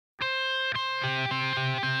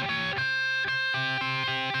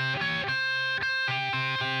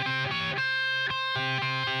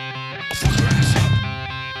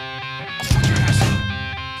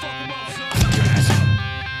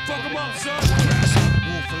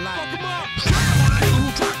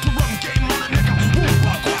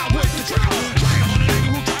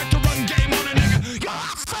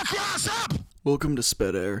Welcome to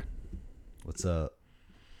Sped Air. What's up?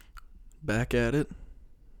 Back at it.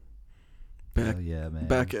 Back, yeah, man.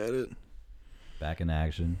 Back at it. Back in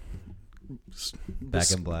action.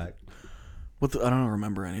 Back in black. I don't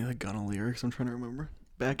remember any of the Gunna lyrics. I'm trying to remember.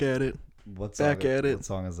 Back at it. What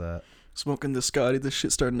song is that? Smoking the Scotty. This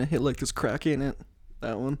shit starting to hit like this crack, ain't it?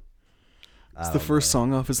 That one. It's the first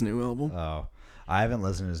song off his new album. Oh, I haven't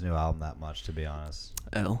listened to his new album that much, to be honest.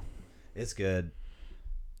 It's good.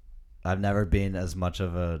 I've never been as much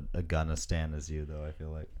of a Gunna stan as you, though, I feel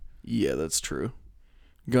like. Yeah, that's true.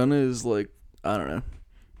 Gunna is like, I don't know.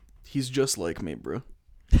 He's just like me, bro.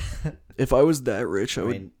 If I was that rich,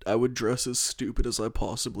 I would dress as stupid as I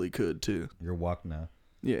possibly could, too. You're walk now.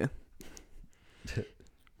 Yeah.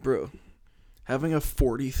 Bro, having a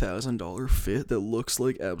 $40,000 fit that looks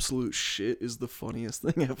like absolute shit is the funniest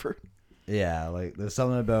thing ever. Yeah, like, there's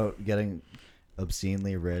something about getting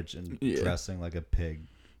obscenely rich and dressing like a pig.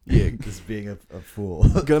 Yeah. Just being a fool.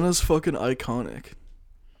 Gunna's fucking iconic.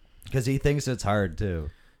 Because he thinks it's hard, too.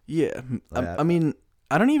 Yeah. I mean,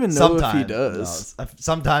 I don't even know if he does. No,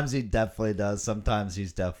 sometimes he definitely does. Sometimes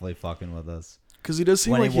he's definitely fucking with us. Because he does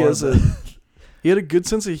seem like he had a good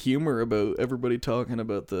sense of humor about everybody talking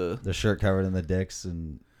about the shirt covered in the dicks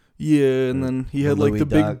and... Yeah, and then he had like the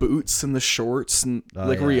Duck. big boots and the shorts, and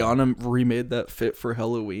Rihanna remade that fit for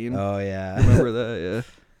Halloween. Oh, yeah. Remember that? Yeah.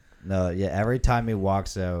 No, yeah, every time he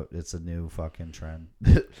walks out, it's a new fucking trend.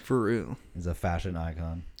 For real. He's a fashion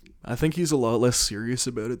icon. I think he's a lot less serious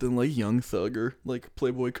about it than like Young Thug or like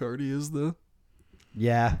Playboy Cardi is, though.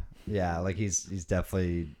 Yeah, like he's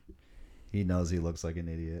definitely, he knows he looks like an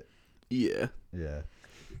idiot. Yeah. Yeah.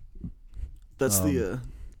 That's the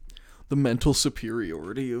mental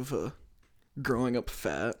superiority of growing up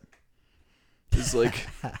fat. Is like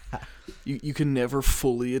you can never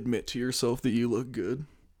fully admit to yourself that you look good.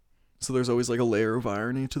 So there's always like a layer of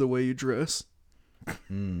irony to the way you dress.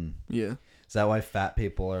 Yeah. Is that why fat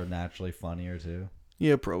people are naturally funnier too?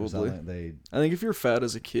 Yeah, probably. I think if you're fat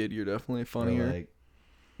as a kid, you're definitely funnier. Like,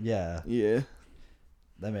 yeah. Yeah.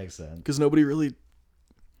 That makes sense. Because nobody really,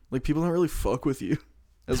 like, people don't really fuck with you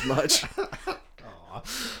as much.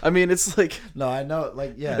 I mean, it's like... No, I know.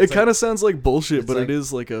 Like, yeah. It kind of sounds like bullshit, but like, it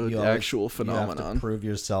is like an actual phenomenon. You have to prove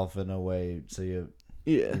yourself in a way so you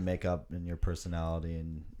make up in your personality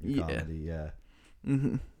and your comedy. Yeah.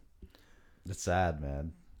 Mm-hmm. It's sad,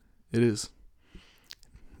 man. It is.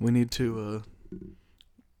 We need to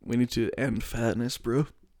end fatness, bro.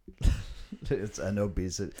 It's an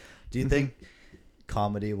obesity. Do you think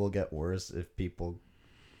comedy will get worse if people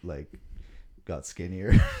like got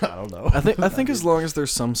skinnier? I don't know. I think as long as there's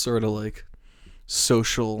some sort of like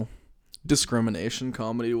social discrimination,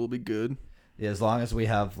 comedy will be good. Yeah, as long as we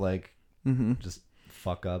have like just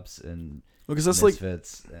fuck ups and because that's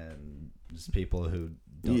misfits and just people who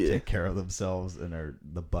don't take care of themselves and are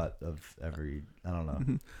the butt of every, I don't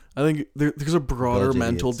know. I think there's a broader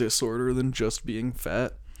mental disorder than just being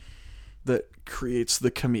fat that creates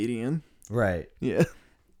the comedian. Right. Yeah.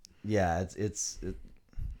 Yeah, it's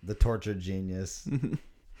the tortured genius.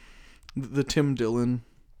 The Tim Dillon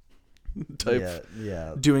type.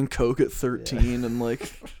 Yeah. Doing coke at 13 and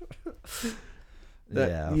like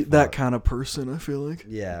that kind of person, I feel like.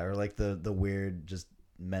 Yeah, or like the weird, just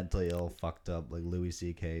mentally ill, fucked up, like Louis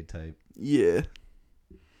C.K. type. Yeah.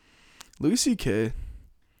 Louis C.K.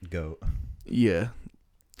 Goat. Yeah.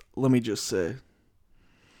 Let me just say.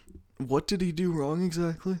 What did he do wrong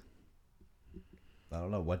exactly? I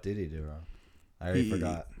don't know. What did he do wrong? I already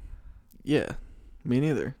forgot. Yeah. Me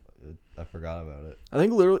neither. I forgot about it. I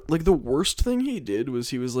think literally, like, the worst thing he did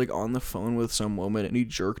was he was, like, on the phone with some woman and he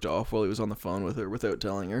jerked off while he was on the phone with her without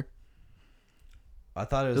telling her. I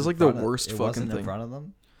thought it was like the worst fucking wasn't thing. In front of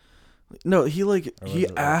them? No, he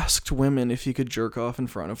asked women if he could jerk off in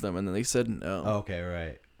front of them and then they said no. Oh, okay,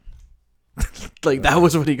 right. Like, that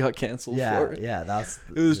was what he got canceled for. Yeah,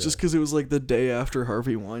 it was just because it was, like, the day after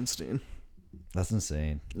Harvey Weinstein. That's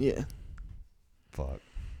insane. Yeah. Fuck.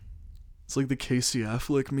 It's like the Casey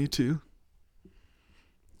Affleck Me Too.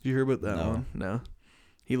 Did you hear about that one? No.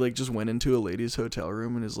 He like just went into a lady's hotel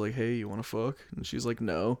room and is like, "Hey, you want to fuck?" And she's like,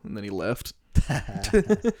 "No," and then he left.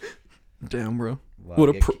 Damn, bro.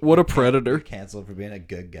 Wow, what a predator. Canceled for being a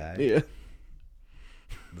good guy. Yeah.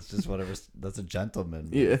 That's just whatever. That's a gentleman.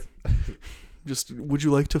 Yeah. Just, would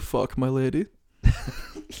you like to fuck, my lady?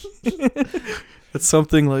 That's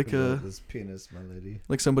something like this penis, my lady.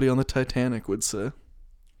 Like somebody on the Titanic would say.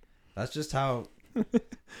 That's just how.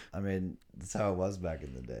 I mean, that's how it was back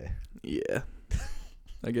in the day. Yeah.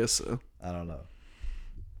 I guess so. I don't know.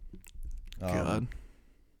 God.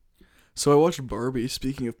 So I watched Barbie,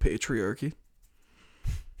 speaking of patriarchy.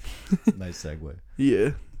 Nice segue.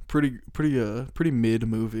 Yeah. Pretty mid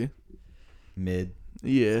movie. Mid.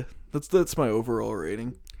 Yeah. That's my overall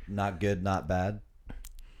rating. Not good, not bad.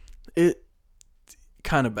 It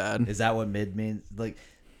kind of bad. Is that what mid means? Like,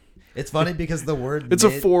 it's funny because the word it's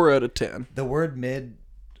mid, a 4 out of 10. The word mid,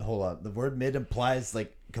 hold on. The word mid implies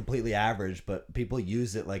like completely average, but people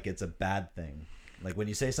use it like it's a bad thing. Like when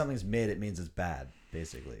you say something's mid, it means it's bad,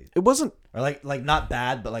 basically. It wasn't, or like not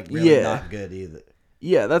bad, but like really not good either.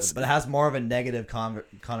 Yeah, But it has more of a negative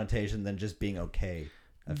connotation than just being okay.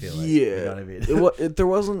 I feel like. Yeah, You know what I mean? there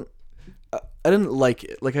wasn't. I didn't like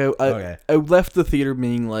it. Like Okay. I left the theater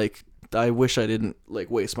being like, I wish I didn't like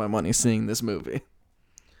waste my money seeing this movie.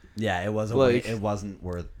 Yeah, it wasn't like it wasn't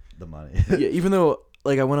worth the money. Yeah, even though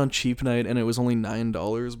like I went on cheap night and it was only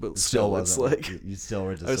 $9, but still it's like you still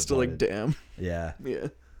were disappointed. I was still like, damn. Yeah.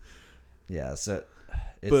 Yeah. So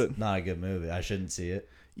it's not a good movie. I shouldn't see it.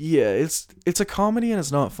 Yeah, it's a comedy and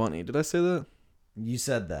it's not funny. Did I say that? You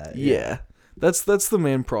said that. Yeah. That's the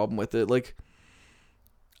main problem with it. Like,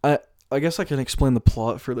 I guess I can explain the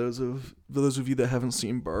plot for those of you that haven't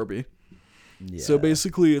seen Barbie. Yeah. So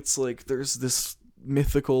basically, it's like there's this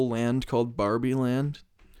mythical land called Barbie Land,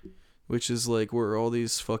 which is like where all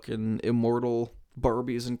these fucking immortal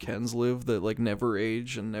Barbies and Kens live that like never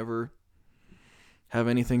age and never have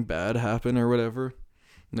anything bad happen or whatever.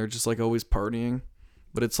 And they're just like always partying.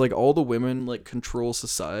 But it's like all the women like control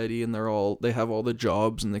society and they have all the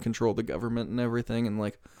jobs and they control the government and everything, and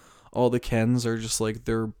like all the Kens are just like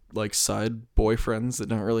their like side boyfriends that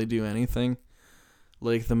don't really do anything.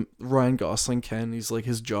 Like the Ryan Gosling Ken, he's like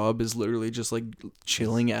his job is literally just like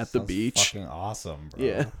chilling at the beach. Fucking awesome, bro.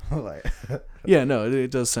 Yeah. Like Yeah, no,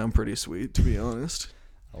 it does sound pretty sweet, to be honest.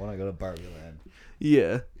 I want to go to Barbie Land.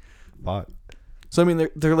 Yeah. Fuck. So I mean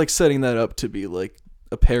they're like setting that up to be like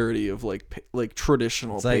a parody of like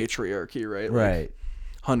traditional patriarchy, right? Like, right.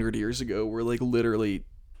 100 years ago where like literally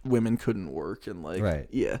women couldn't work and like right.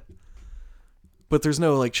 Yeah. But there's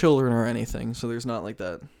no like children or anything, so there's not like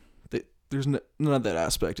that. There's none of that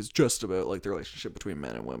aspect. It's just about like the relationship between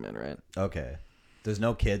men and women, right? Okay. There's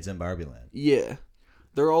no kids in Barbie Land. Yeah.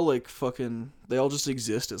 They're all like fucking, they all just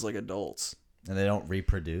exist as like adults. And they don't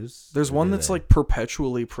reproduce? There's one that's like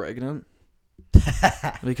perpetually pregnant.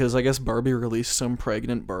 Because I guess Barbie released some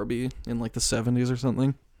pregnant Barbie in like the 70s or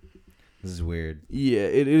something. This is weird. Yeah,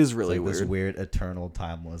 it is really like weird. This weird, eternal,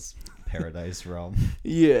 timeless paradise realm.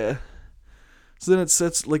 Yeah. So then it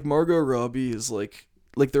sets, like Margot Robbie is like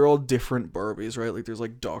they're all different Barbies, right? Like there's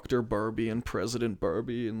like Dr. Barbie and President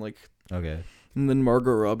Barbie and like... Okay. And then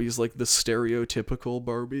Margot Robbie's like the stereotypical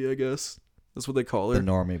Barbie, I guess. That's what they call her. The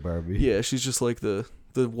normie Barbie. Yeah, she's just like the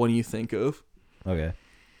one you think of. Okay.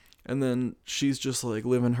 And then she's just like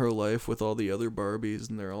living her life with all the other Barbies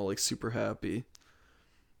and they're all like super happy.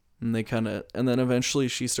 And then eventually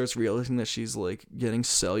she starts realizing that she's like getting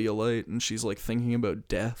cellulite and she's like thinking about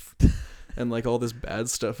death. And like all this bad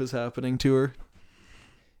stuff is happening to her.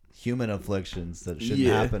 Human afflictions that shouldn't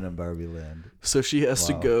happen in Barbie Land. So she has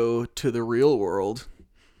to go to the real world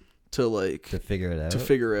to figure it out. To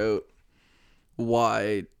figure out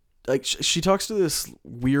why. Like she talks to this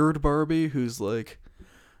weird Barbie who's like,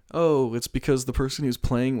 oh, it's because the person who's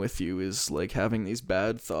playing with you is like having these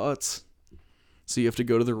bad thoughts. So you have to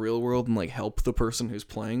go to the real world and like help the person who's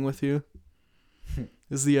playing with you.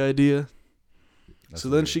 Is the idea. That's so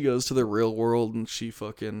then weird. she goes to the real world and she's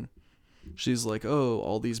like, oh,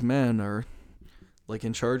 all these men are like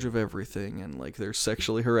in charge of everything and like they're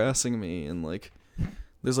sexually harassing me, and like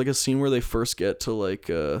there's like a scene where they first get to like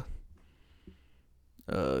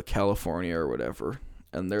California or whatever,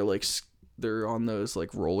 and they're on those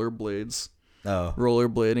like rollerblades. Oh.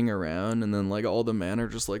 Rollerblading around, and then like all the men are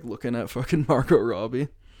just like looking at fucking Margot Robbie.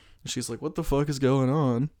 And she's like, what the fuck is going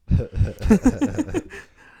on?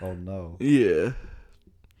 Oh no. Yeah.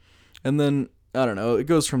 And then I don't know, it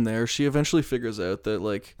goes from there. She eventually figures out that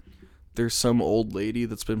like there's some old lady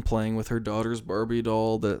that's been playing with her daughter's Barbie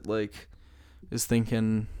doll that like is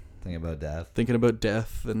thinking about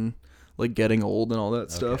death and like getting old and all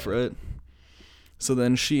that stuff, right? So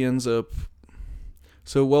then she ends up,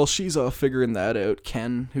 so while she's off figuring that out,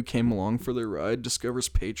 Ken, who came along for the ride, discovers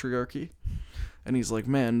patriarchy. And he's like,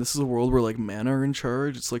 man, this is a world where like men are in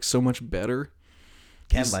charge. It's like so much better.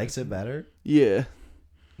 Ken likes it better? Yeah.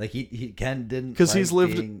 Like he Ken didn't because like he's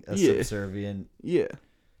lived being a subservient. Yeah.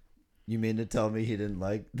 You mean to tell me he didn't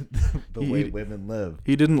like the way women live?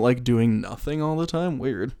 He didn't like doing nothing all the time?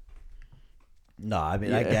 Weird. No, I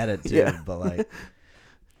mean I get it too, but like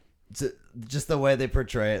just the way they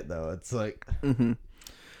portray it though, it's like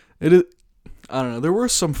It is. I don't know. There were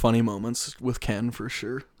some funny moments with Ken for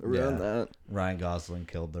sure around that. Ryan Gosling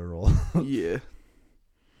killed the role. Yeah.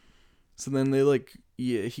 So then they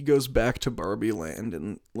he goes back to Barbie Land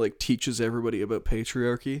and like teaches everybody about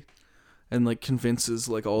patriarchy, and like convinces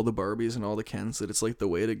like all the Barbies and all the Kens that it's like the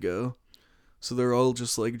way to go. So they're all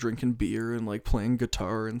just like drinking beer and like playing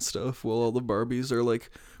guitar and stuff, while all the Barbies are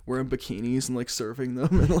like wearing bikinis and like surfing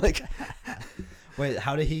them and like. Wait,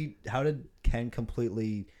 how did Ken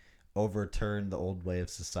completely overturn the old way of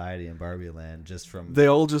society in Barbie Land just from... They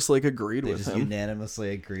all just like agreed They with just him.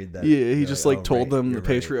 unanimously agreed that... Yeah, he just like "Oh, told right, them the you're right."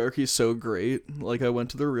 patriarchy's so great. Like, I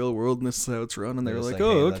went to the real world and this is how it's run. And they were just like, "Hey,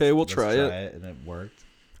 oh, okay, we'll let's try it. And it worked.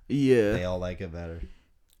 Yeah. They all like it better.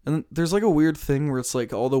 And there's like a weird thing where it's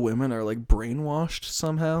like all the women are like brainwashed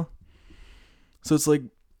somehow. So it's like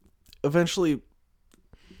eventually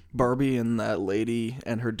Barbie and that lady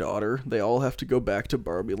and her daughter, they all have to go back to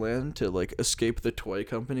Barbie Land to like escape the toy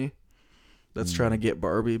company that's trying to get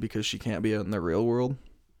Barbie because she can't be out in the real world.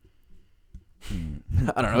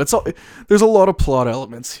 I don't know. It's all there's a lot of plot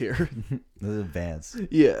elements here. This is advanced.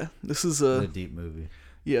 Yeah, this is a deep movie.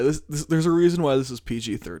 Yeah, this there's a reason why this is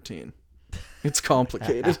PG-13. It's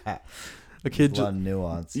complicated. A kid a lot of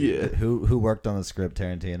nuance. Yeah. Who worked on the script?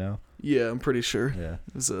 Tarantino. Yeah, I'm pretty sure. Yeah.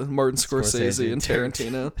 It was Martin Scorsese and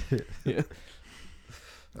Tarantino. Yeah.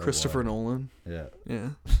 Christopher Nolan. Yeah. Yeah.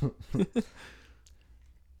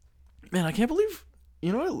 Man, I can't believe...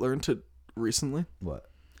 You know what I learned recently? What?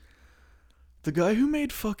 The guy who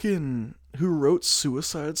who wrote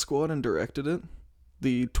Suicide Squad and directed it,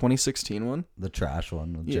 the 2016 one. The trash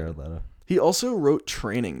one with Jared Leto. He also wrote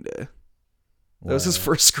Training Day. That was his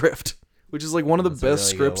first script, which is like one of the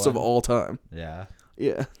best really scripts of all time. Yeah.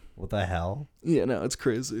 Yeah. What the hell? Yeah, no, it's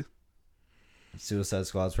crazy. Suicide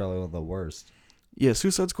Squad's probably one of the worst. Yeah,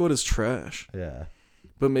 Suicide Squad is trash. Yeah.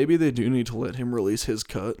 But maybe they do need to let him release his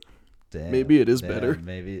cut. Damn. Maybe it is better.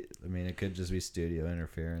 Maybe, I mean, it could just be studio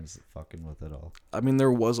interference fucking with it all. I mean,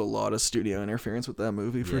 there was a lot of studio interference with that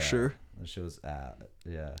movie for sure. That shit was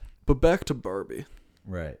yeah. But back to Barbie.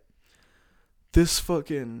 Right. This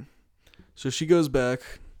fucking... So she goes back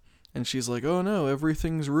and she's like, oh no,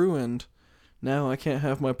 everything's ruined. Now I can't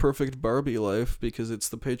have my perfect Barbie life because it's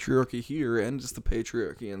the patriarchy here and it's the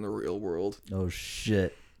patriarchy in the real world. Oh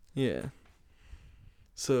shit. Yeah.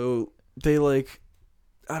 So they like...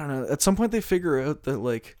 I don't know. At some point they figure out that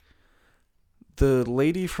like the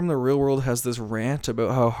lady from the real world has this rant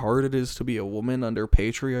about how hard it is to be a woman under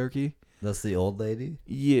patriarchy. That's the old lady?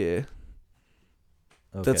 Yeah.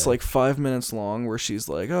 Okay. That's like 5 minutes long where she's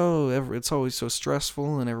like, oh, it's always so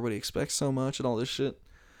stressful and everybody expects so much and all this shit.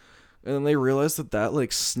 And then they realize that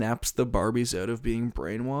like snaps the Barbies out of being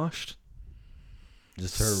brainwashed.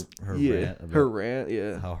 Just her rant about her rant,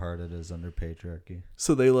 yeah. how hard it is under patriarchy.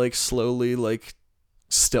 So they like slowly like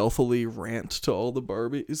stealthily rant to all the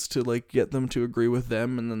Barbies to like get them to agree with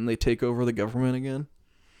them, and then they take over the government again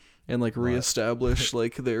and like reestablish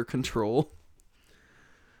like their control,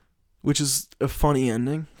 which is a funny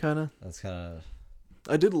ending kind of. That's kind of...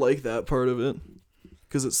 I did like that part of it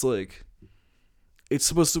because it's like it's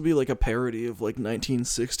supposed to be like a parody of like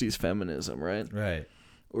 1960s feminism, right? Right.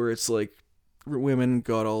 Where it's like women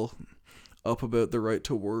got all up about the right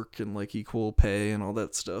to work and like equal pay and all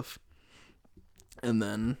that stuff. And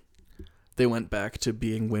then they went back to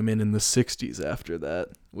being women in the 60s after that,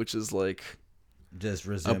 which is like just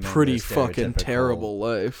a pretty fucking terrible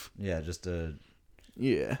life. Yeah, just a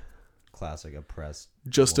classic oppressed.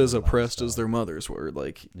 Just as oppressed as their mothers were.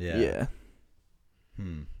 Like, yeah.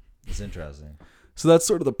 It's interesting. So that's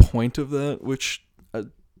sort of the point of that, which I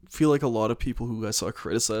feel like a lot of people who I saw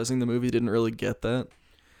criticizing the movie didn't really get that.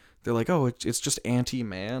 They're like, oh, it's just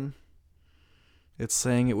anti-man. It's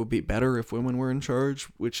saying it would be better if women were in charge,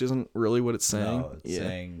 which isn't really what it's saying. No,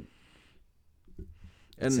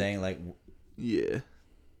 it's saying like... Yeah.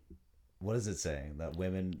 What is it saying? That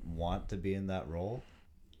women want to be in that role?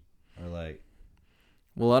 Or like...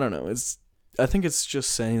 Well, I don't know. I think it's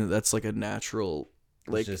just saying that that's like a natural...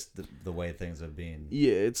 Like, it's just the way things have been.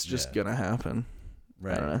 Yeah, it's just gonna happen.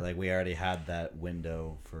 Right. Like we already had that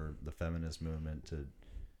window for the feminist movement to...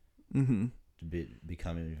 Mm-hmm. To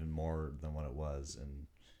become even more than what it was, and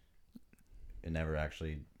it never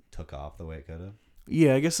actually took off the way it could have.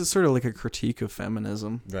 Yeah, I guess it's sort of like a critique of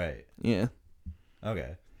feminism. Right. Yeah.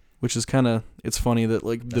 Okay. Which is kind of... It's funny that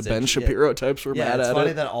like the Ben Shapiro types were mad at it. Yeah, it's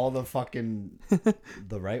funny that all the fucking...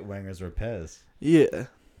 the right-wingers were pissed. Yeah.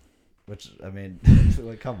 Which, I mean,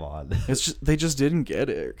 like, come on. It's just... They just didn't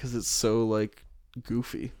get it because it's so like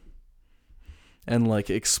goofy. And like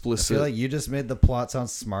explicit. I feel like you just made the plot sound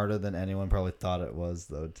smarter than anyone probably thought it was,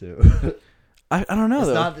 though. Too. I don't know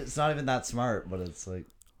though. It's not even that smart, but it's like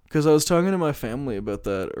Because I was talking to my family about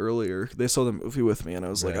that earlier. They saw the movie with me, and I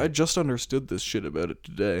was like, Right. I just understood this shit about it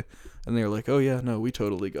today. And they were like, oh, yeah, no, we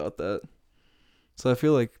totally got that. So I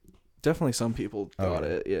feel like definitely some people got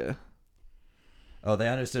it, yeah. Oh, they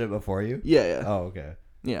understood it before you? Yeah, yeah. Oh, okay.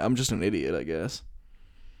 Yeah, I'm just an idiot, I guess.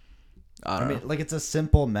 I don't know. Like, it's a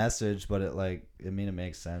simple message, but it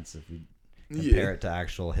makes sense if you compare it to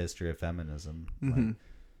actual history of feminism. Mm-hmm. Like,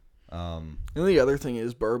 and the other thing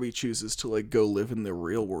is Barbie chooses to, like, go live in the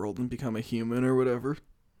real world and become a human or whatever.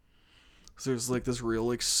 So there's, like, this real,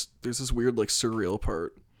 like, there's this weird, like, surreal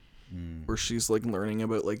part where she's, like, learning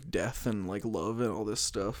about, like, death and, like, love and all this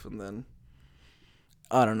stuff, and then,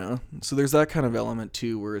 I don't know. So there's that kind of element,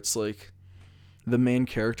 too, where it's, like, the main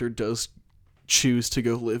character does choose to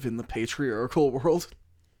go live in the patriarchal world.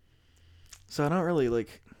 So I don't really,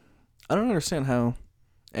 like, I don't understand how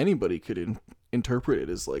anybody could interpret it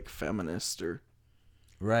as, like, feminist or...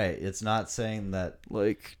 right. It's not saying that...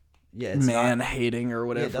 like... yeah, it's man-hating or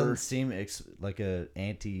whatever. Yeah, it doesn't seem like a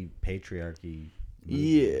anti-patriarchy movie.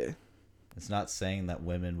 Yeah. It's not saying that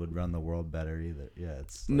women would run the world better either. Yeah,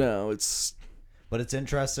 it's... like, no, it's... but it's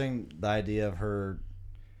interesting, the idea of her,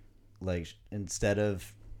 like, instead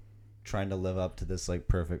of trying to live up to this, like,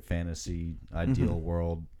 perfect fantasy ideal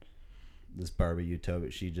world, this Barbie utopia,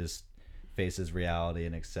 she just faces reality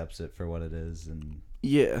and accepts it for what it is, and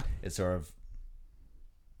yeah, it's sort of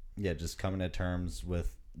just coming to terms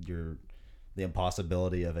with the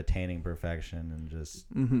impossibility of attaining perfection, and just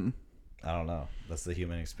I don't know, that's the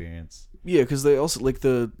human experience. Yeah, because they also, like,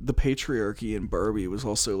 the patriarchy in Barbie was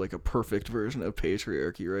also, like, a perfect version of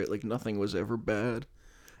patriarchy, right? Like, nothing was ever bad.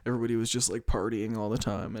 Everybody was just, like, partying all the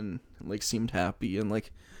time and like, seemed happy, and, like,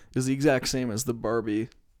 it was the exact same as the Barbie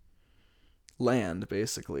land,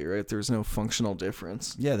 basically, right? There's no functional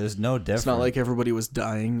difference. Yeah, there's no difference. It's not like everybody was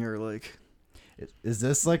dying or, like... Is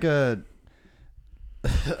this like a...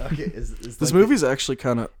 okay, is this like movie's actually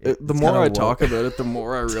kind of... the more I talk woke. about it, the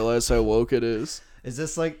more I realize how woke it is. Is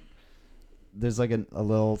this like... there's like a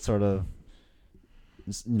little sort of,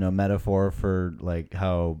 metaphor for, like,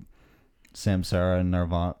 how Samsara and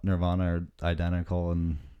Nirvana are identical,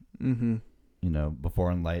 and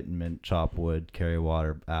before enlightenment, chop wood, carry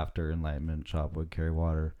water. After enlightenment, chop wood, carry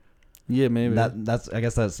water. Yeah, maybe. That's I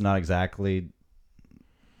guess that's not exactly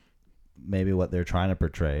maybe what they're trying to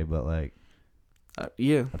portray, but, like,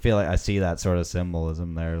 yeah, I feel like I see that sort of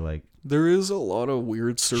symbolism there. Like, there is a lot of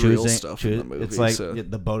weird surreal stuff in the movie. It's like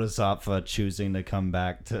the Bodhisattva choosing to come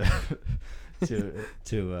back to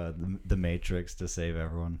the Matrix to save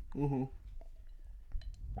everyone. Mm-hmm.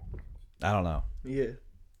 I don't know. Yeah.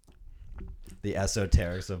 The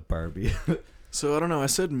esoterics of Barbie. So I don't know. I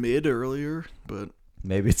said mid earlier, but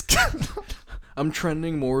maybe it's... I'm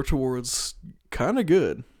trending more towards kind of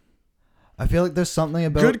good. I feel like there's something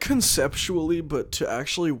about... good conceptually, but to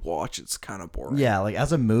actually watch, it's kind of boring. Yeah, like,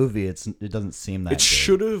 as a movie, it doesn't seem that It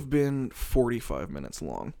should have been 45 minutes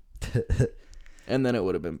long. And then it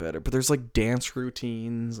would have been better. But there's, like, dance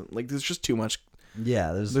routines. Like, there's just too much.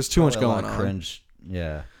 Yeah, there's too much going on. Cringe.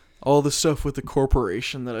 Yeah. All the stuff with the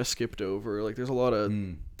corporation that I skipped over. Like, there's a lot of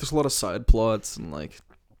side plots and, like,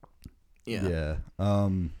 yeah. Yeah.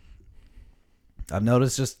 I've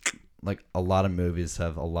noticed just, like, a lot of movies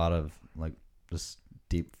have a lot of, like, just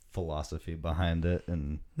deep philosophy behind it,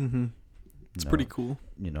 and it's pretty cool.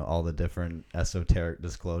 All the different esoteric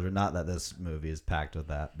disclosure. Not that this movie is packed with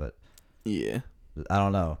that, but yeah, I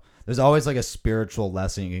don't know. There's always, like, a spiritual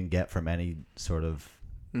lesson you can get from any sort of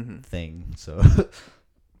thing. So,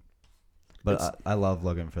 but I love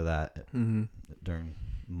looking for that during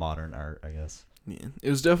modern art, I guess. Yeah, it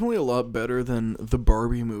was definitely a lot better than the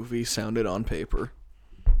Barbie movie sounded on paper.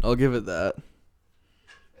 I'll give it that.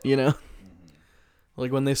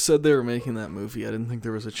 Like, when they said they were making that movie, I didn't think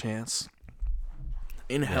there was a chance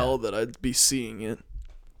in hell that I'd be seeing it.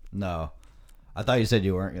 No. I thought you said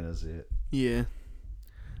you weren't going to see it. Yeah.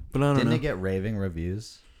 But I don't know. Didn't it get raving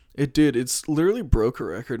reviews? It did. It's literally broke a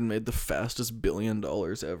record and made the fastest $1 billion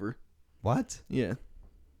ever. What? Yeah.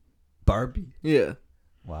 Barbie? Yeah.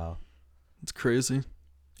 Wow. It's crazy.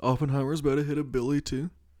 Oppenheimer's about to hit $1 billion too.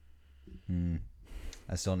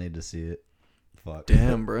 I still need to see it. Fuck.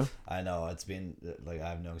 Damn, bro. I know. It's been, like, I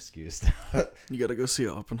have no excuse. You gotta go see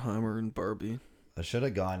Oppenheimer and Barbie. I should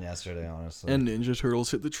have gone yesterday, honestly. And Ninja Turtles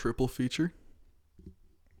hit the triple feature.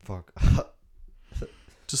 Fuck.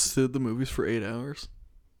 Just did the movies for 8 hours.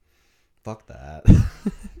 Fuck that.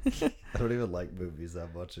 I don't even like movies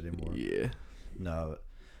that much anymore. Yeah. No.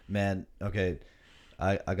 Man, okay.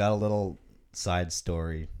 I got a little side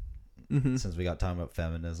story since we got talking about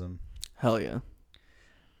feminism. Hell yeah.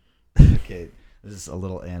 Okay. This is a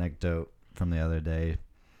little anecdote from the other day.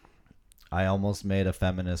 I almost made a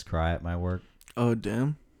feminist cry at my work. Oh,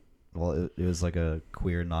 damn. Well, it was like a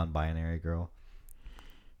queer non-binary girl.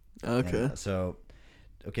 Okay. And, so,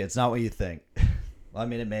 okay, it's not what you think. Well, I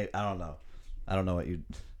mean, it may. I don't know. I don't know what you.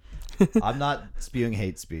 I'm not spewing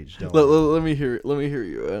hate speech. Don't worry. Let me hear. Let me hear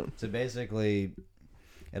you out. So basically,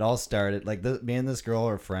 it all started like me and this girl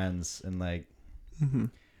are friends, and like,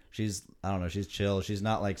 she's I don't know, she's chill. She's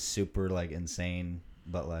not like super like insane,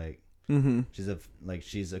 but like, she's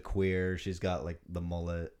a queer. She's got like the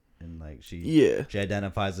mullet, and like she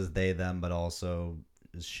identifies as they them, but also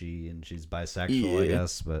is she, and she's bisexual, I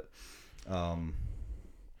guess. But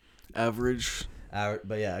average.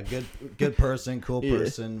 But yeah, a good person, cool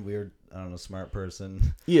person, weird, I don't know, smart person.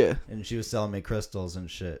 Yeah. And she was selling me crystals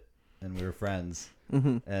and shit, and we were friends.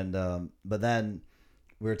 And but then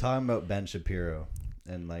we were talking about Ben Shapiro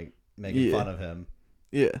and like making fun of him.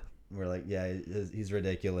 Yeah. We're like, yeah, he's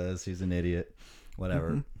ridiculous. He's an idiot.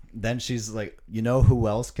 Whatever. Then she's like, you know who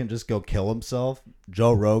else can just go kill himself?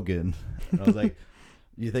 Joe Rogan. And I was like,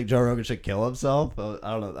 you think Joe Rogan should kill himself? I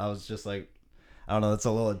don't know. I was just like, I don't know. That's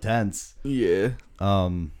a little intense. Yeah.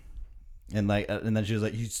 And then she was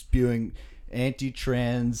like, he's spewing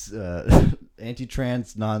anti-trans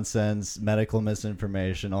nonsense, medical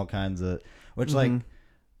misinformation, all kinds of, which like,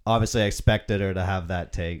 obviously I expected her to have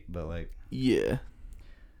that take, but like, yeah.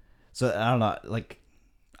 So I don't know. Like,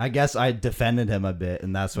 I guess I defended him a bit,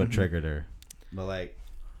 and that's what triggered her. But like,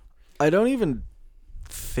 I don't even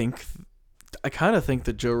think. I kind of think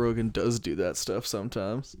that Joe Rogan does do that stuff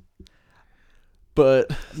sometimes.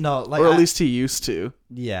 But no, like, or at least he used to.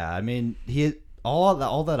 Yeah, I mean,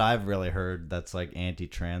 all that I've really heard that's like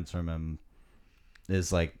anti-trans from him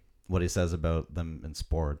is like what he says about them in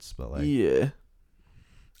sports. But like, yeah,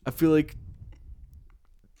 I feel like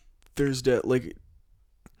there's like,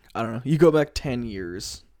 I don't know. You go back 10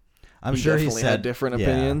 years. I'm sure he had different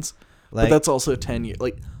opinions, like, but that's also 10 years.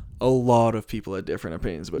 Like, a lot of people had different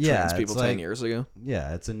opinions about trans people 10 years ago.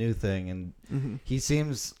 Yeah, it's a new thing, and he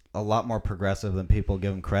seems a lot more progressive than people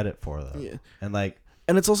give him credit for, though. Yeah,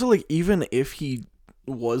 and it's also like, even if he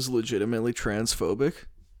was legitimately transphobic,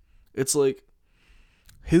 it's like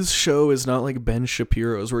his show is not like Ben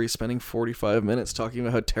Shapiro's where he's spending 45 minutes talking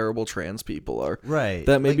about how terrible trans people are. Right.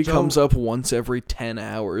 That maybe comes up once every 10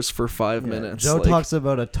 hours for 5 minutes. Joe talks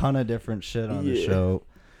about a ton of different shit on the show.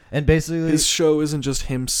 And basically, his show isn't just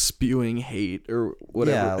him spewing hate or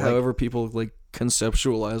whatever, however people like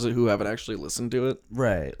conceptualize it who haven't actually listened to it.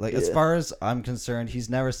 Right. Like, as far as I'm concerned, he's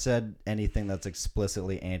never said anything that's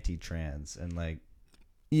explicitly anti-trans. And like,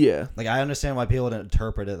 like, I understand why people didn't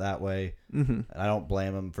interpret it that way. And I don't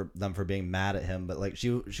blame them for being mad at him. But like, she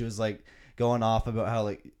was like going off about how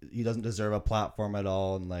like he doesn't deserve a platform at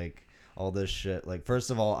all, and like all this shit. Like,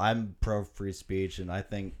 first of all, I'm pro free speech, and I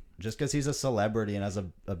think just because he's a celebrity and has a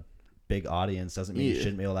big audience doesn't mean he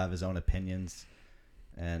shouldn't be able to have his own opinions.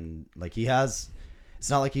 And like, it's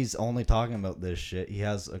not like he's only talking about this shit. He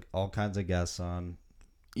has all kinds of guests on.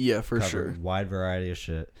 Yeah, for sure. Wide variety of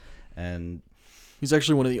shit. And he's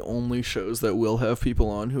actually one of the only shows that will have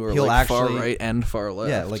people on who are like far right and far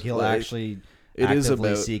left. Yeah, like he'll actually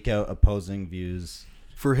actively seek out opposing views.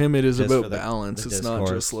 For him, it is about balance. It's not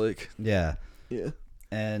just like... Yeah.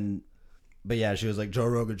 But yeah, she was like, Joe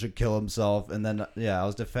Rogan should kill himself. And then, I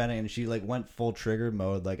was defending, and she like went full trigger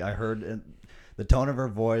mode. Like, I heard the tone of her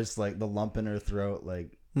voice, like the lump in her throat,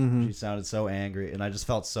 like she sounded so angry. And I just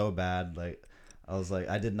felt so bad. Like, I was like,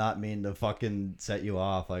 I did not mean to fucking set you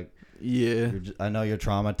off. Like, I know you're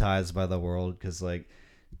traumatized by the world, because like,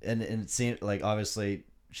 and it seemed like obviously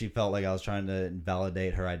she felt like I was trying to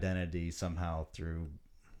invalidate her identity somehow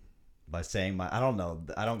by saying I don't know.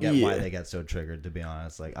 I don't get why they get so triggered, to be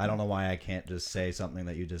honest. Like, I don't know why I can't just say something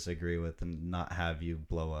that you disagree with and not have you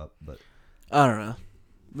blow up. But I don't know.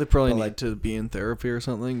 They probably need to be in therapy or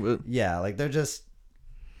something. But yeah, like, they're just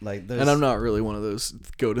like, and I'm not really one of those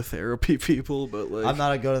go to therapy people, but like, I'm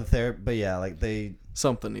not a go to therapy. But yeah, like,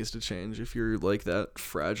 something needs to change if you're like that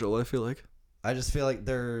fragile. I feel like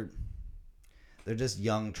they're just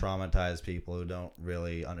young, traumatized people who don't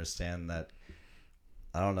really understand that.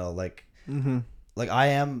 I don't know, like, like I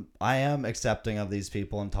am accepting of these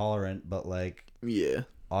people and tolerant, but like,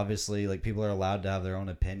 obviously, like, people are allowed to have their own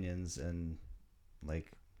opinions, and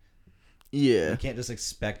like, you can't just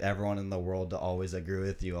expect everyone in the world to always agree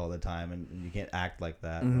with you all the time, and you can't act like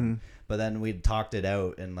that. But then we talked it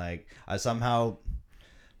out, and like, I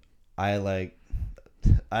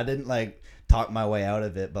didn't like talk my way out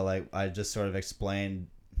of it, but like, I just sort of explained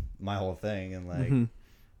my whole thing, and like,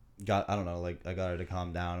 I don't know, like, I got her to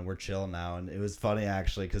calm down, and we're chill now. And it was funny,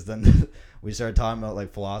 actually, because then we started talking about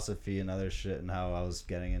like philosophy and other shit and how I was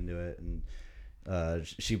getting into it, and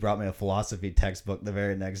she brought me a philosophy textbook the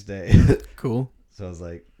very next day. Cool. So I was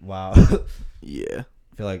like, wow. Yeah.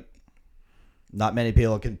 I feel like not many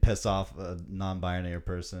people can piss off a non-binary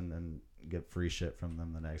person and get free shit from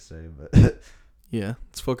them the next day, but Yeah,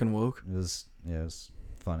 it's fucking woke. it was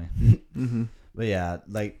funny. Mm-hmm. But yeah,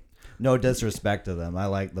 like no disrespect to them. I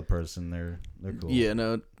like the person. They're cool. Yeah,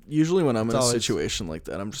 no. Usually when I'm It's in a always- situation like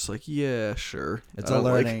that, I'm just like, yeah, sure. It's I a don't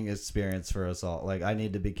learning experience for us all. Like I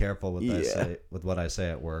need to be careful with Yeah. what I say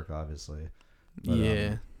at work, obviously. But,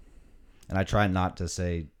 yeah. and I try not to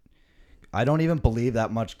say. I don't even believe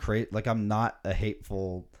that much. Like I'm not a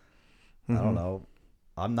hateful. I don't know.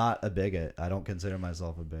 I'm not a bigot. I don't consider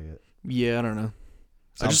myself a bigot. Yeah, I don't know.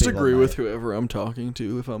 Some I just people agree with might. whoever I'm talking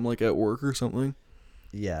to if I'm like at work or something.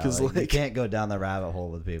 Yeah, 'Cause, you like- can't go down the rabbit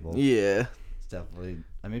hole with people. Yeah. It's definitely.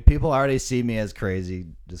 I mean, people already see me as crazy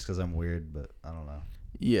just because I'm weird, but I don't know.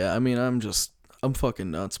 Yeah, I mean, I'm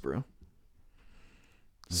fucking nuts, bro.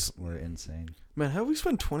 We're insane. Man, how have we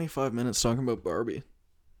spent 25 minutes talking about Barbie?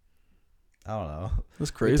 I don't know.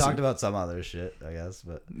 That's crazy. We talked about some other shit, I guess,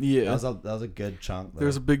 but Yeah. that was a good chunk. Though.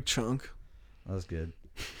 There's a big chunk. That was good.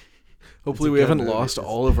 Hopefully a we good haven't movie. lost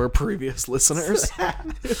all of our previous listeners.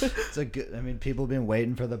 It's a good. I mean, people have been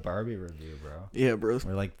waiting for the Barbie review, bro. Yeah, bro.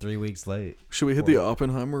 We're like 3 weeks late. Should we hit the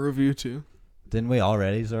Oppenheimer review too? Didn't we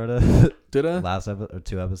already sort of? Did I? Last episode or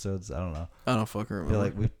 2 episodes? I don't know. I don't fucking I feel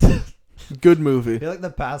remember. like we. Good movie. I feel like the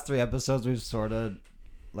past 3 episodes we've sort of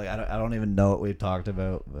like I don't even know what we've talked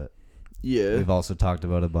about, but Yeah. we've also talked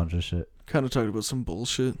about a bunch of shit. Kind of talked about some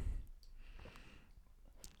bullshit.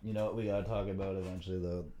 You know what we gotta talk about eventually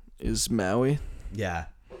though? Is Maui Yeah.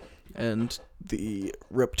 and the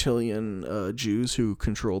reptilian Jews who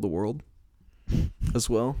control the world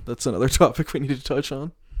as well. That's another topic we need to touch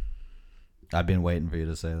on. I've been waiting for you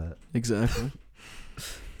to say that. Exactly.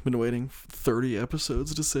 Been waiting 30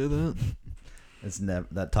 episodes to say that. It's never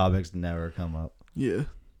that topic's never come up. Yeah.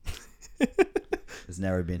 It's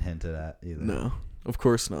never been hinted at either. No, of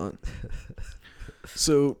course not.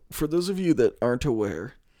 So, for those of you that aren't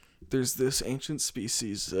aware, there's this ancient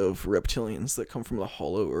species of reptilians that come from the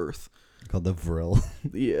hollow earth. Called the Vril.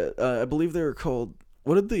 Yeah, I believe they were called...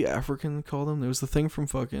 What did the African call them? There was the thing from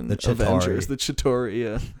fucking The Chitauri. Avengers. The Chitauri,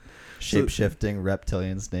 yeah. Shape-shifting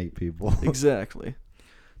reptilian snake people. Exactly.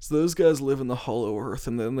 So those guys live in the hollow earth,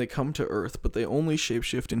 and then they come to Earth, but they only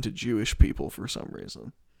shapeshift into Jewish people for some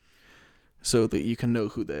reason, so that you can know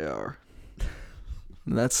who they are.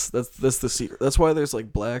 And that's the secret. That's why there's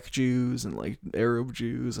like black Jews and like Arab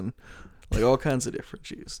Jews and like all kinds of different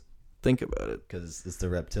Jews. Think about it. Because it's the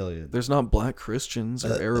reptilian. There's not black Christians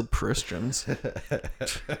or Arab Christians.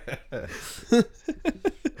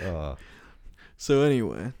 Oh. So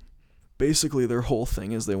anyway, basically their whole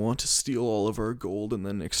thing is they want to steal all of our gold and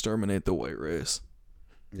then exterminate the white race.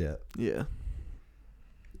 Yeah. Yeah.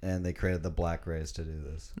 And they created the black race to do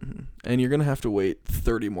this. Mm-hmm. And you're going to have to wait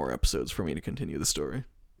 30 more episodes for me to continue the story.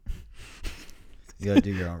 You gotta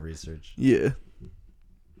do your own research. Yeah.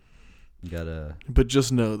 You gotta... But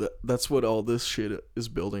just know that that's what all this shit is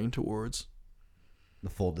building towards. The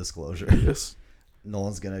full disclosure. Yes.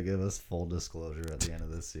 Nolan's gonna give us full disclosure at the end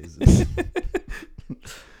of this season.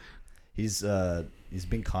 He's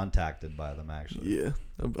been contacted by them, actually. Yeah.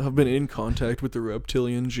 I've been in contact with the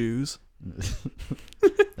reptilian Jews.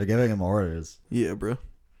 They're giving him orders. Yeah, bro.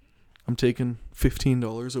 I'm taking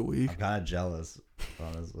 $15 a week. I'm kind of jealous,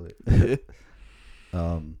 honestly. Yeah.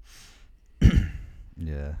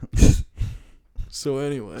 Yeah. So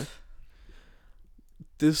anyway,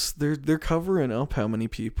 they're covering up how many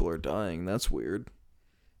people are dying. That's weird.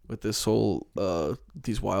 With this whole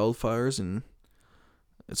these wildfires, and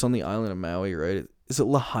it's on the island of Maui, right? Is it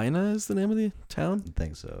Lahaina is the name of the town? I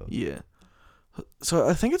think so. Yeah. So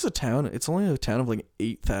I think it's a town. It's only a town of like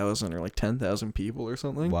 8,000 or like 10,000 people or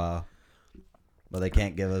something. Wow. But they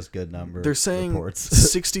can't give us good numbers. They're saying reports.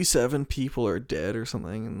 67 people are dead or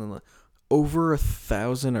something, and then like, over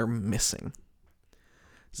 1,000 are missing.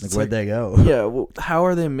 So Like, it's where'd they go? Yeah, well, how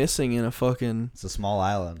are they missing in a fucking It's a small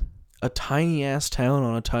island. a tiny ass town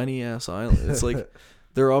on a tiny ass island? It's like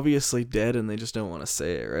they're obviously dead and they just don't want to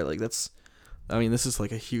say it, right? Like this is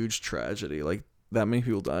like a huge tragedy. Like that many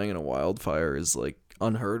people dying in a wildfire is like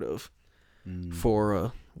unheard of for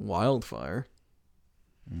a wildfire.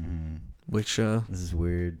 Mm-hmm. Which This is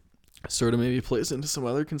weird. sort of maybe plays into some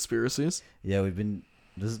other conspiracies. Yeah,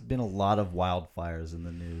 there's been a lot of wildfires in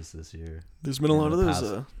the news this year. There's been a lot of the those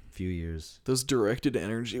past few years. those directed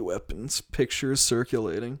energy weapons pictures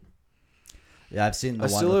circulating. Yeah, I've seen the I one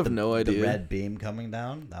still with have the, no the idea. red beam coming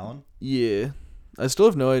down. That one. Yeah. I still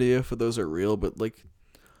have no idea if those are real, but like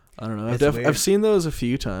I don't know. It's weird. I've seen those a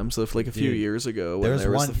few times. Like a few Dude, years ago when there's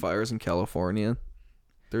there was one- the fires in California.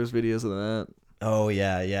 There's videos of that. Oh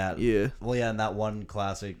yeah. Yeah. Well, yeah, and that one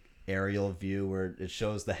classic aerial view where it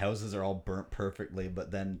shows the houses are all burnt perfectly,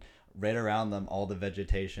 but then right around them, all the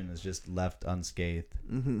vegetation is just left unscathed.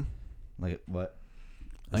 Mm-hmm. Like what?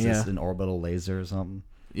 Oh, Is yeah. this an orbital laser or something?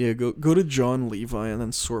 Yeah, go to John Levi and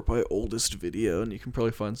then sort by oldest video, and you can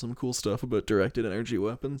probably find some cool stuff about directed energy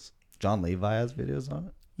weapons. John Levi has videos on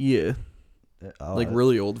it. Yeah, Oh, like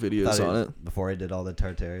really old videos thought on he- it. before he did all the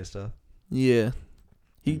Tartaria stuff. Yeah,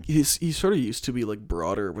 he sort of used to be like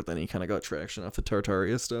broader, but then he kind of got traction off the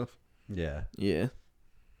Tartaria stuff. Yeah. Yeah.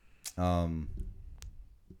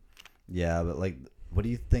 Yeah, but like, what do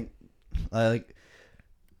you think?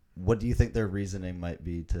 What do you think their reasoning might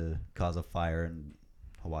be to cause a fire in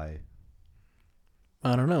Hawaii?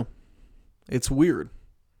 I don't know. It's weird.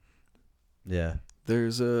 Yeah.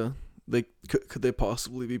 There's could they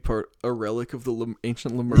possibly be a relic of the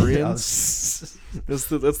ancient Lemurians? That's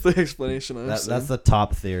the explanation I've seen. That's the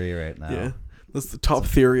top theory right now. Yeah, that's the top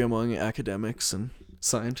theory among academics and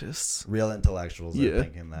scientists. Real intellectuals Yeah. are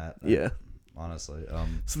thinking that. Yeah, Honestly.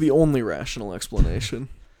 it's the only rational explanation.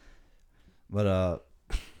 But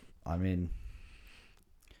I mean,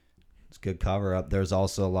 it's good cover up. There's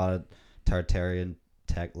also a lot of Tartarian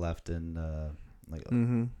tech left in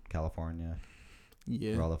Mm-hmm. California,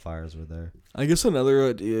 Yeah, where all the fires were there. I guess another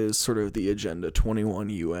idea is sort of the Agenda 21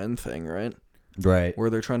 UN thing, right? Right. Where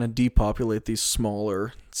they're trying to depopulate these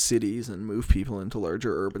smaller cities and move people into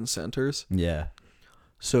larger urban centers. Yeah.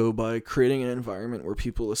 So by creating an environment where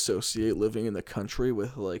people associate living in the country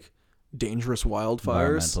with like dangerous wildfires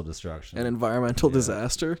Environmental destruction. and environmental Yeah.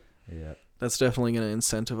 disaster, Yeah. that's definitely going to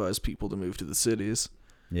incentivize people to move to the cities.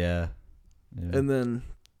 Yeah. Yeah. And then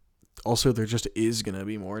also there just is going to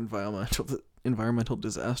be more environmental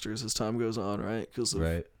disasters as time goes on, right? Because of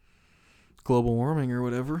right. global warming or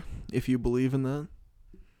whatever, if you believe in that.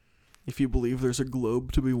 If you believe there's a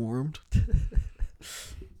globe to be warmed.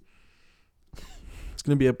 It's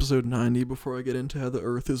going to be episode 90 before I get into how the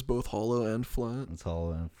earth is both hollow and flat. It's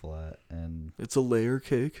hollow and flat, and It's a layer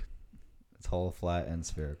cake. it's hollow, flat, and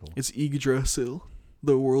spherical. It's Yggdrasil,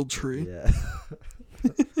 the world tree. Yeah.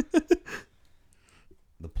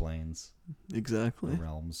 The planes, Exactly. the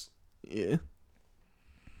realms. Yeah.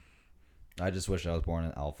 I just wish I was born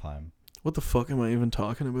in Alfheim. What the fuck am I even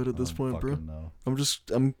talking about at this I don't point, bro? fucking know.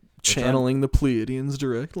 I'm channeling the Pleiadians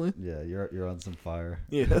directly. Yeah, you're on some fire.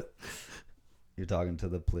 Yeah. You're talking to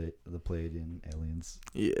the Pleiadian aliens,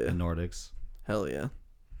 Yeah. the Nordics. Hell yeah.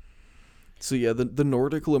 So yeah, the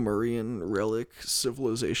Nordic Lemurian relic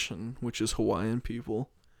civilization, which is Hawaiian people,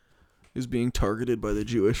 is being targeted by the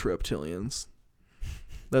Jewish reptilians.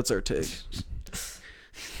 That's our take.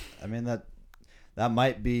 I mean that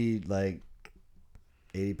might be like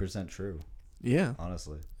 80% true. Yeah,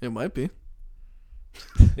 Honestly, it might be.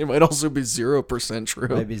 It might also be 0% true.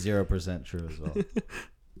 might be 0% true as well.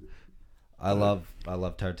 I love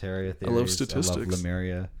Tartaria theories. I love statistics. I love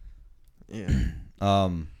Lemuria. Yeah.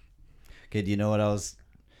 Okay, do you know what I was?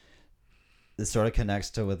 This sort of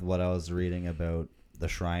connects to with what I was reading about the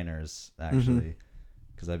Shriners, actually,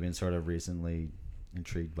 because I've been sort of recently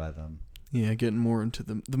intrigued by them. Yeah, getting more into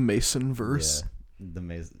the Mason verse. Yeah, the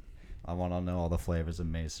Mason. I want to know all the flavors of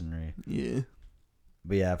masonry. Yeah.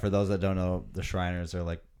 But yeah, for those that don't know, the Shriners are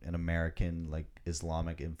like an American, like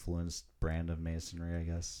Islamic influenced brand of masonry, I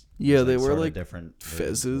guess. Yeah, There's, they wear sort of like different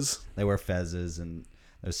fezes. They wear fezes, and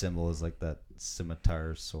their symbol is like that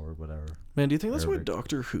scimitar sword, whatever. Man, do you think that's why Arabic.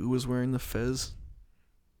 Doctor Who was wearing the fez?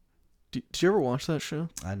 Did you ever watch that show?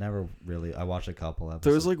 I never really. I watched a couple episodes.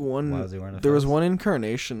 There was like Why one. was he wearing a There was fez? one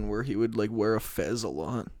incarnation where he would like wear a fez a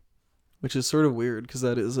lot, which is sort of weird because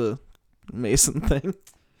that is a Mason thing.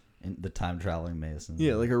 In the time traveling Mason.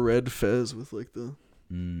 Yeah, like a red fez with like the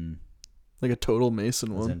like a total Mason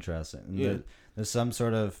That's one. interesting. And Yeah. there's some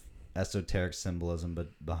sort of esoteric symbolism, but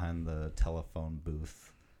behind the telephone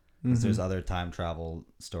booth. 'Cause there's other time travel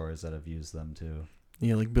stories that have used them too.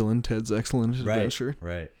 Yeah, like Bill and Ted's Excellent Right. Adventure,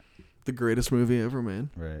 Right. the greatest movie ever made,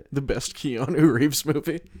 Right. the best Keanu Reeves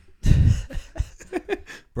movie.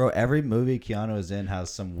 Bro, every movie Keanu is in has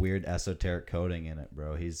some weird esoteric coding in it,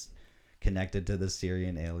 bro. He's connected to the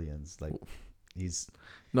Syrian aliens. Like, he's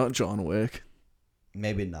Not John Wick.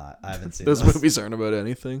 maybe not. I haven't seen Those those. movies aren't about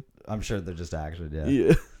anything. I'm sure they're just action, yeah.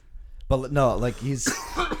 Yeah. But no, like he's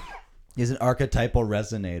an archetypal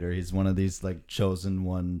resonator. He's one of these like chosen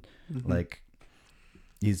one, like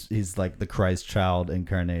he's like the Christ child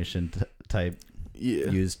incarnation type Yeah.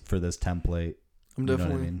 used for this template. I'm You know what I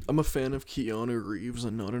definitely. mean? I'm a fan of Keanu Reeves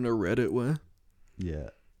and not in a Reddit way. Yeah.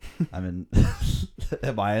 I mean,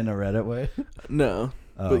 am I in a Reddit way? No,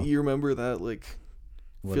 But you remember that, like,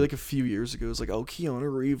 I What? feel like a few years ago, it was like, oh,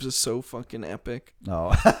 Keanu Reeves is so fucking epic.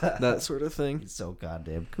 Oh. That sort of thing. He's so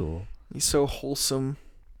goddamn cool. He's so wholesome.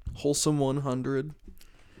 Wholesome 100.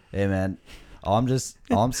 Hey, man. All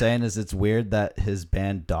I'm saying is it's weird that his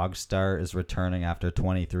band Dogstar is returning after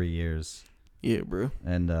 23 years. Yeah, bro.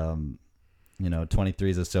 And,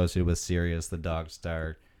 23 is associated with Sirius, the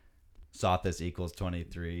Dogstar. Sothis equals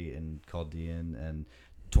 23 in Chaldean, and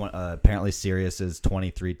apparently Sirius is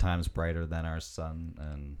 23 times brighter than our sun,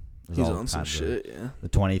 and he's on some shit. Yeah, the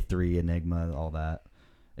 23 enigma, all that.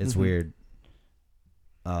 It's weird.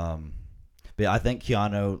 But I think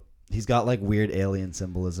Keanu, he's got like weird alien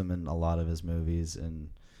symbolism in a lot of his movies, and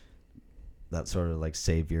that sort of like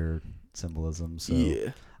savior symbolism. So yeah,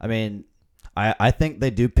 I mean, I think they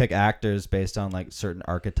do pick actors based on like certain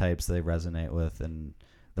archetypes they resonate with, and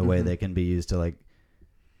the way they can be used to like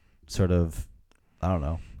sort of, I don't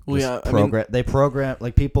know. Well, yeah, they program,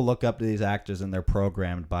 like, people look up to these actors and they're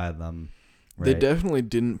programmed by them. Right? They definitely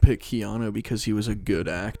didn't pick Keanu because he was a good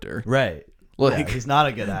actor. Right. Like, he's not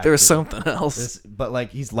a good actor. There's something else. But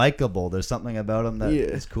like, he's likable. There's something about him that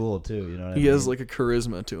is cool too. You know what I mean? He has like a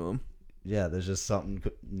charisma to him. Yeah, there's just something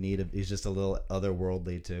neat. He's just a little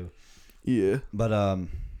otherworldly too. Yeah. But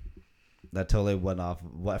that totally went off.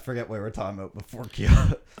 I forget what we were talking about before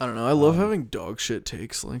Keanu. I don't know. I love having dog shit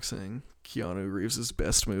takes, like saying Keanu Reeves'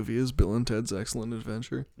 best movie is Bill and Ted's Excellent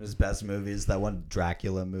Adventure. His best movie is that one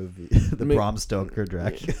Dracula movie, the Bram Stoker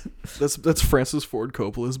Dracula. That's Francis Ford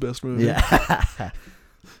Coppola's best movie. Yeah.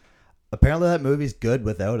 Apparently that movie's good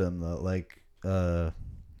without him though. Like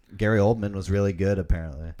Gary Oldman was really good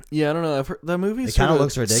apparently. Yeah, I don't know. I've heard that movie. It kind of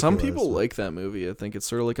looks ridiculous. Some people like that movie. I think it's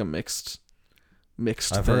sort of like a mixed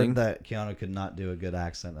I've thing. heard that Keanu could not do a good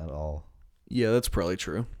accent at all. Yeah, that's probably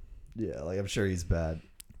true. Yeah, like I'm sure he's bad.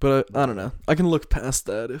 But I don't know. I can look past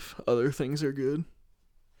that if other things are good.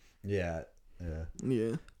 Yeah.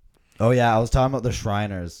 Oh yeah, I was talking about the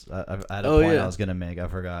Shriners. I had a point I was gonna make. I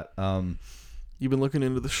forgot. You've been looking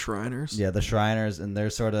into the Shriners? Yeah, the Shriners, and they're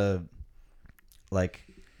sort of like,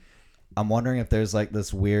 I'm wondering if there's like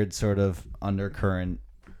this weird sort of undercurrent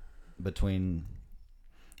between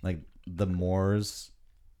like the Moors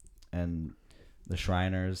and the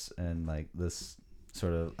Shriners, and like this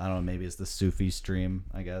sort of, I don't know, maybe it's the Sufi stream,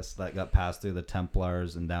 I guess, that got passed through the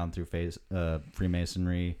Templars and down through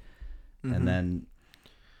Freemasonry. And then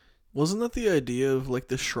wasn't that the idea of like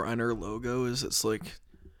the Shriner logo, is it's like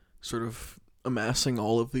sort of amassing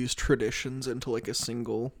all of these traditions into like a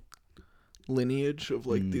single lineage of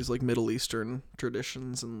like these like Middle Eastern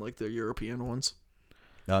traditions and like the European ones?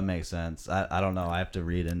 That makes sense. I don't know. I have to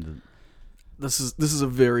read into. This is a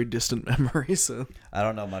very distant memory, so I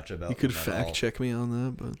don't know much about. You could fact check me on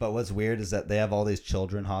that, but what's weird is that they have all these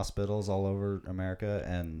children hospitals all over America,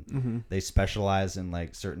 and they specialize in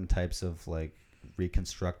like certain types of like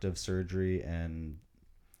reconstructive surgery, and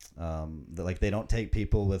like they don't take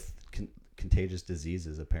people with contagious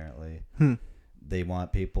diseases. Apparently, they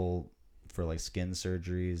want people for like skin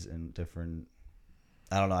surgeries and different.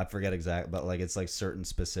 I don't know. I forget exact, but like it's like certain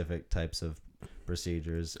specific types of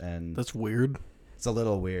procedures, and that's weird. It's a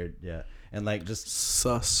little weird, yeah. And like just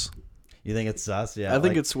sus. You think it's sus? Yeah. I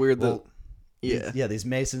think it's weird that. Yeah. These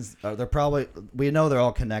Masons they're probably, we know they're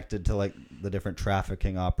all connected to like the different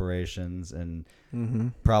trafficking operations, and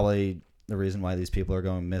probably the reason why these people are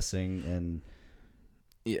going missing, and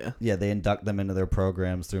yeah, they induct them into their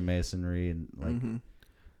programs through Masonry, and like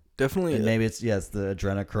definitely. And maybe it's the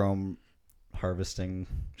adrenochrome harvesting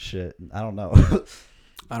shit. I don't know.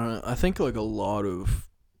 I don't know. I think like a lot of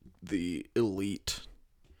the elite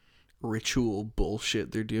ritual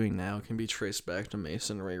bullshit they're doing now can be traced back to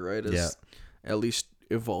Masonry, right? At least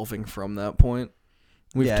evolving from that point.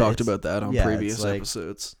 We've talked about that on previous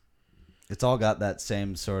episodes. It's all got that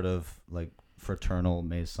same sort of like fraternal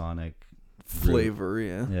Masonic flavor,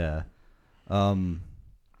 root. Yeah.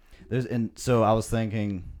 So I was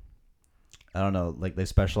thinking, I don't know, like they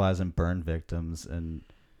specialize in burn victims, and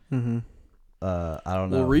I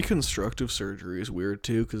don't know. Well, reconstructive surgery is weird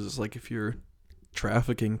too, because it's like if you're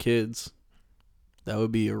trafficking kids, that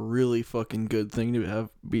would be a really fucking good thing to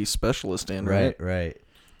be specialist in, right? Right.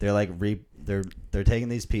 They're like they're taking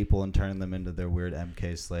these people and turning them into their weird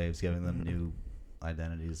MK slaves, giving them new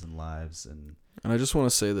identities and lives, and I just want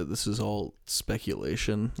to say that this is all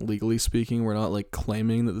speculation, legally speaking. We're not like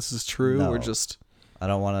claiming that this is true. No, we're just. I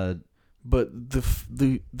don't want to. But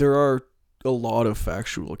there are a lot of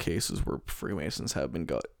factual cases where Freemasons have been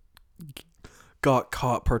got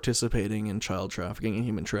caught participating in child trafficking and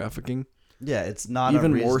human trafficking. Yeah, it's not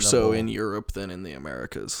even more so in Europe than in the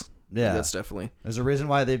Americas. Yeah, that's definitely. There's a reason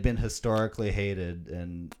why they've been historically hated,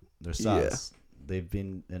 and they're sus. they've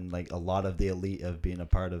been in like a lot of the elite of being a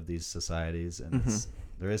part of these societies, and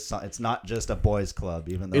it's not just a boys' club,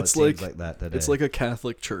 even though it seems like that today. It's like a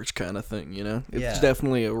Catholic church kind of thing, you know. It's Yeah.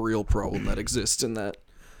 definitely a real problem that exists in that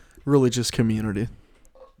religious community.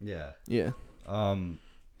 Yeah. Yeah.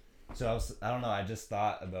 So I don't know. I just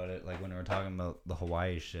thought about it like when we were talking about the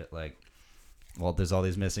Hawaii shit. Like, well, there's all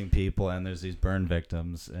these missing people and there's these burn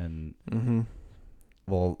victims, and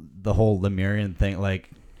well, the whole Lemurian thing. Like,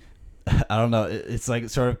 I don't know. It's like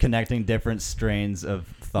sort of connecting different strains of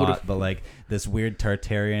thought, but like this weird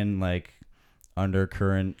Tartarian like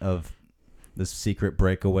undercurrent of this secret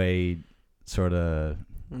breakaway sort of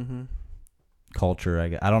culture.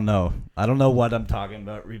 I don't know. I don't know what I'm talking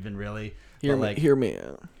about even really. Hear me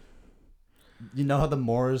out. You know how the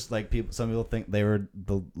Moors, like some people think they were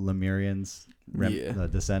the Lemurians,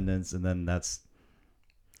 descendants, and then that's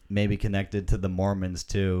maybe connected to the Mormons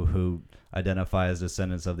too, who identify as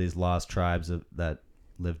descendants of these lost tribes that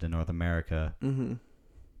lived in North America. And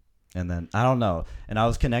then I don't know, and I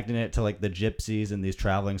was connecting it to like the gypsies and these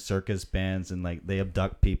traveling circus bands, and like they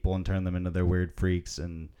abduct people and turn them into their weird freaks,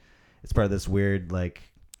 and it's part of this weird like.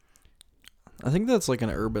 I think that's like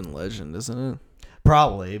an urban legend, isn't it?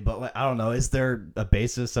 Probably, but like, I don't know. Is there a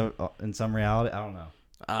basis in some reality? I don't know.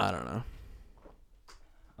 I don't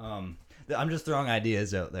know. I'm just throwing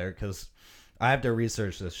ideas out there because I have to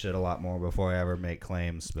research this shit a lot more before I ever make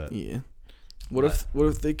claims. But yeah, what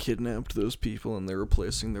if they kidnapped those people and they're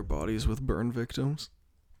replacing their bodies with burn victims?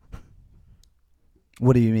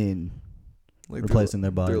 What do you mean? Like replacing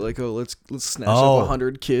their bodies? They're like, oh, let's snatch up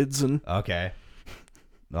 100 kids and. Okay.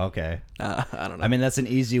 I don't know. I mean, that's an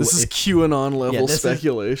easy way. This is QAnon level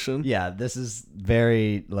speculation. This is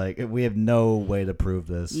very, like, we have no way to prove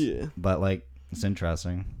this. Yeah. But, like, it's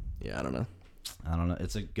interesting. Yeah, I don't know.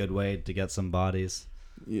 It's a good way to get some bodies.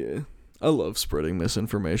 Yeah. I love spreading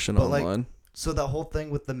misinformation online. Like, so the whole thing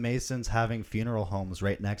with the Masons having funeral homes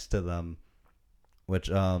right next to them, which,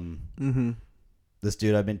 this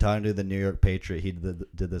dude I've been talking to, the New York Patriot, he did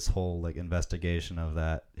this whole like investigation of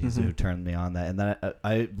that. He's who turned me on that. And then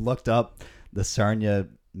I looked up the Sarnia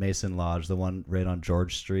Mason Lodge, the one right on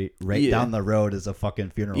George Street. Down the road is a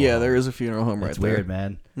fucking funeral home. Yeah, there is a funeral home right there. It's weird,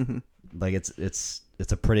 man. Like it's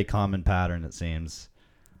a pretty common pattern, it seems.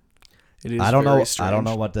 It is. I don't know. Strange. I don't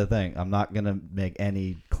know what to think. I'm not gonna make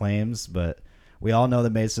any claims, but we all know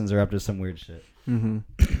the Masons are up to some weird shit.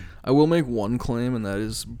 I will make one claim, and that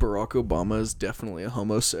is Barack Obama is definitely a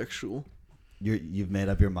homosexual. You've made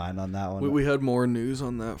up your mind on that one? We had more news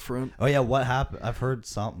on that front. Oh, yeah, what happened? I've heard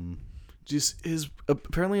something.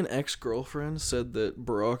 Apparently an ex-girlfriend said that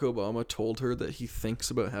Barack Obama told her that he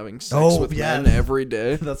thinks about having sex with men every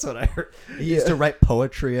day. That's what I heard. He used to write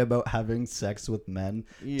poetry about having sex with men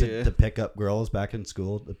to pick up girls back in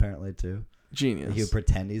school, apparently, too. Genius. He would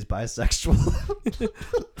pretend he's bisexual.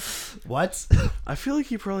 What? I feel like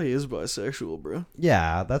he probably is bisexual, bro.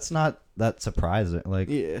 Yeah, that's not that surprising. Like,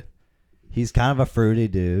 yeah, he's kind of a fruity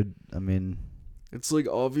dude. I mean, it's like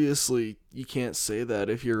obviously you can't say that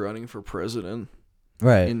if you're running for president,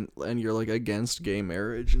 right? And you're like against gay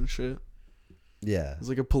marriage and shit. Yeah, it's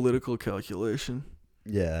like a political calculation.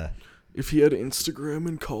 Yeah. If he had Instagram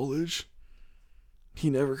in college, he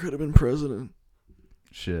never could have been president.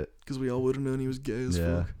 Shit. Because we all would have known he was gay as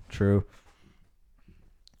fuck. True.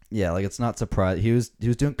 Yeah, like it's not surprising. He was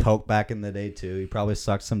doing coke back in the day too. He probably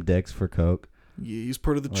sucked some dicks for coke. Yeah, he's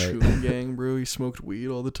part of the Choom gang, bro. He smoked weed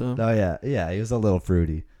all the time. Oh yeah. He was a little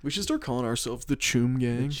fruity. We should start calling ourselves the Choom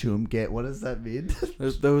gang. The Choom gang. What does that mean?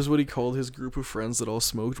 That was what he called his group of friends that all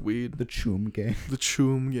smoked weed. The Choom gang. The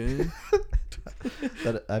Choom gang.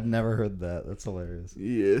 I've never heard that. That's hilarious.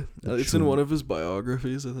 Yeah, it's in one of his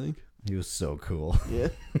biographies, I think. He was so cool. Yeah.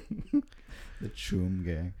 The Choom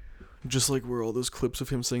gang. Just like where all those clips of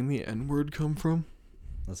him saying the N-word come from.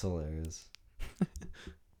 That's hilarious.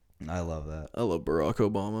 I love that. I love Barack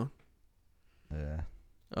Obama. Yeah.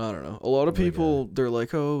 I don't know. A lot of people, they're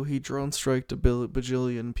like, oh, he drone striked a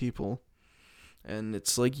bajillion people. And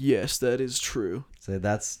it's like, yes, that is true. So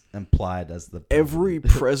that's implied as the... Every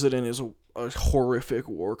president is a horrific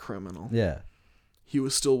war criminal. Yeah. He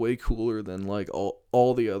was still way cooler than like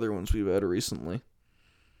all the other ones we've had recently.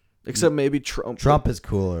 Except maybe Trump. Trump is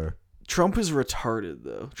cooler. Trump is retarded,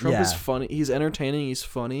 though. Trump is funny. He's entertaining. He's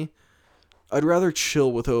funny. I'd rather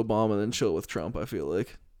chill with Obama than chill with Trump, I feel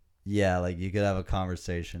like. Yeah, like you could have a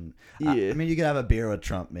conversation. Yeah. I mean, you could have a beer with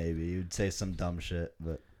Trump, maybe. You'd say some dumb shit,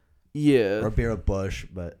 but... Yeah. Or a beer with Bush,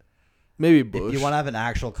 but... Maybe Bush. If you want to have an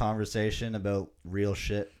actual conversation about real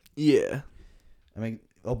shit... Yeah. I mean,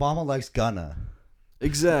 Obama likes Gunna.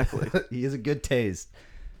 Exactly. He has a good taste.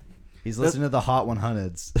 He's listening to the Hot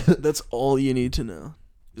 100s. That's all you need to know.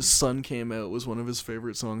 Sun Came Out was one of his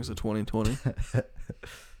favorite songs of 2020.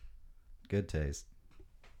 Good taste.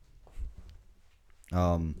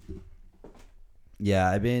 Yeah,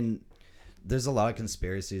 I mean, there's a lot of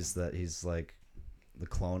conspiracies that he's like the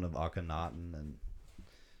clone of Akhenaten, and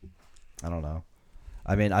I don't know.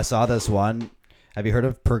 I mean, I saw this one. Have you heard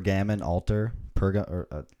of Pergamon altar?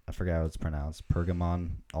 I forget how it's pronounced.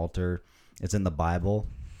 Pergamon altar. It's in the Bible,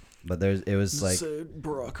 but it was like Said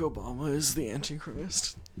Barack Obama is the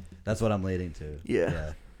Antichrist. that's what I'm leading to.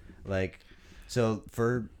 Yeah. Like, so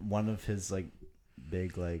for one of his like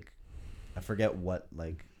big like, I forget what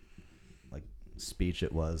like speech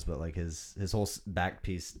it was, but like his whole back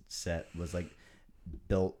piece set was like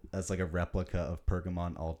built as like a replica of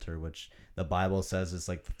Pergamon altar, which the Bible says is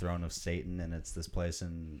like the throne of Satan, and it's this place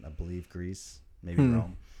in, I believe, Greece, maybe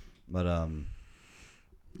Rome, but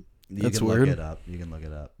you That's can weird. look it up. You can look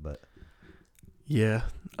it up, but Yeah,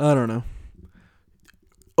 I don't know.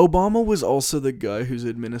 Obama was also the guy whose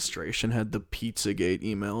administration had the Pizzagate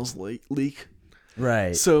emails leak.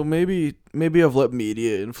 right. So maybe I've let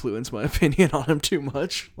media influence my opinion on him too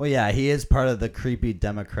much. Well, yeah, he is part of the creepy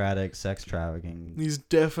Democratic sex trafficking. He's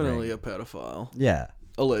definitely a pedophile, Yeah,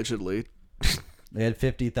 allegedly. they had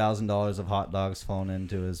 $50,000 of hot dogs flown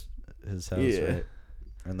into his house, right,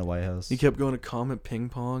 in the White House. He kept going to Comet Ping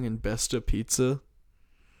Pong and Besta Pizza.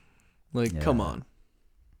 Like, come on.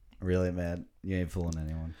 Really, man? You ain't fooling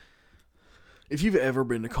anyone. If you've ever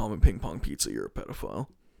been to Comet Ping Pong Pizza, you're a pedophile.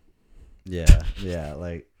 Yeah,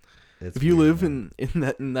 like it's If you weird, live man.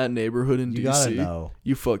 in that neighborhood in You DC, gotta know.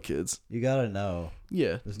 you fuck kids. You gotta know.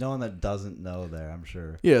 Yeah. There's no one that doesn't know there, I'm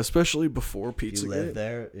sure. Yeah, especially before You Pizzagate. live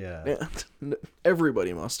there? Yeah. Yeah.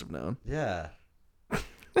 Everybody must have known. Yeah.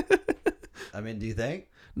 I mean, do you think?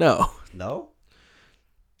 No. No?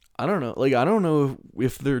 I don't know. Like, I don't know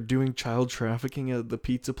if they're doing child trafficking at the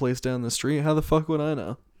pizza place down the street. How the fuck would I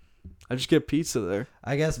know? I just get pizza there.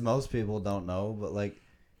 I guess most people don't know, but like,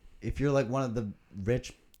 if you're like one of the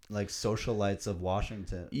rich like socialites of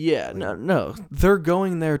Washington. Yeah, like, no. They're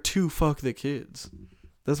going there to fuck the kids.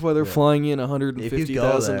 That's why they're flying in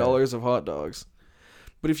 $150,000 of hot dogs.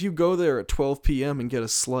 But if you go there at 12 p.m. and get a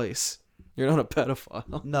slice, you're not a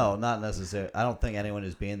pedophile. No, not necessarily. I don't think anyone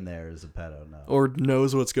who's being there is a pedo, no. Or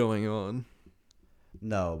knows what's going on.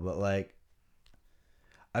 No, but like,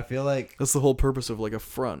 I feel like... That's the whole purpose of like a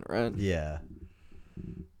front, right? Yeah.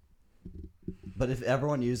 But if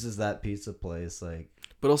everyone uses that pizza place, like...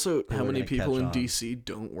 But also, people how are many gonna people catch in on. DC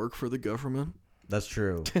don't work for the government? That's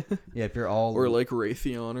true. Yeah, if you're all... Or like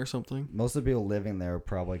Raytheon or something? Most of the people living there are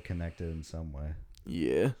probably connected in some way.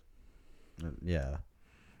 Yeah. Yeah.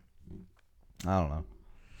 I don't know.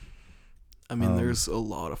 I mean, there's a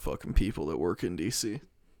lot of fucking people that work in DC.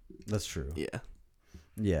 That's true. Yeah.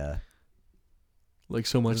 Yeah. Like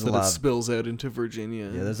so much There's a that lot it of- spills out into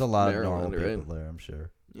Virginia. Yeah, there's a lot of normal Maryland, people right? there, I'm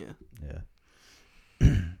sure. Yeah.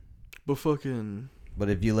 Yeah. But fucking... But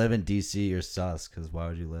if you live in DC, you're sus, because why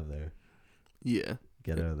would you live there? Yeah.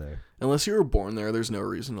 Get out of there. Unless you were born there, there's no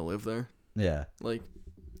reason to live there. Yeah. Like,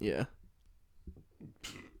 yeah.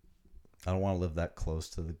 I don't want to live that close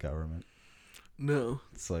to the government. No.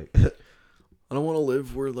 It's like... I don't want to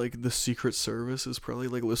live where, like, the Secret Service is probably,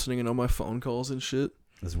 like, listening in on my phone calls and shit.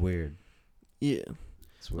 It's weird. Yeah.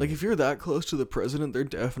 It's weird. Like, if you're that close to the president, they're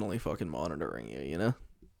definitely fucking monitoring you, you know?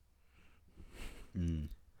 Mm.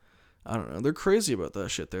 I don't know. They're crazy about that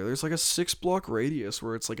shit there. There's, like, a 6-block radius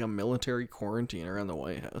where it's, like, a military quarantine around the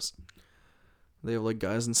White House. They have, like,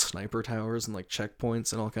 guys in sniper towers and, like,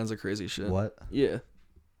 checkpoints and all kinds of crazy shit. What? Yeah.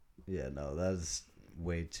 Yeah, no, that's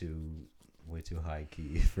way too high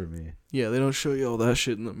key for me. Yeah, they don't show you all that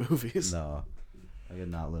shit in the movies. No. I could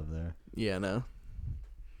not live there. Yeah, no.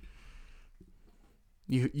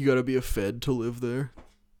 You gotta be a Fed to live there.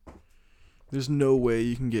 There's no way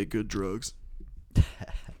you can get good drugs.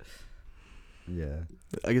 Yeah.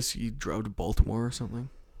 I guess you drove to Baltimore or something.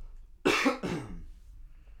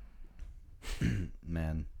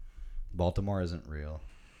 Man, Baltimore isn't real.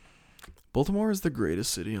 Baltimore is the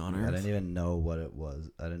greatest city on I earth. didn't even know what it was.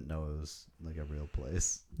 I didn't know it was like a real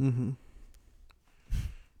place. Mm-hmm.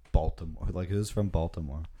 Baltimore. Like, who's from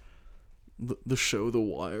Baltimore? The show The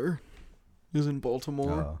Wire is in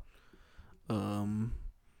Baltimore. Oh.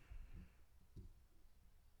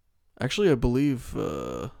 Actually, I believe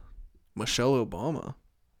Michelle Obama.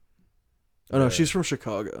 Oh no, she's from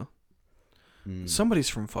Chicago. Mm. Somebody's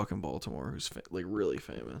from fucking Baltimore who's like really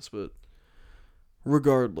famous, but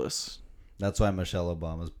regardless, That's why Michelle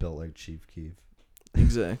Obama's built like Chief Keef.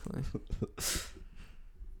 exactly.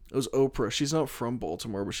 It was Oprah. She's not from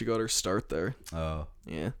Baltimore, but she got her start there. Oh.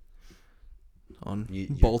 Yeah. On You're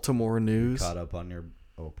Baltimore news. Caught up on your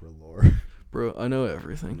Oprah lore. Bro, I know You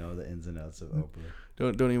everything. know the ins and outs of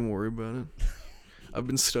Oprah. Don't even worry about it. I've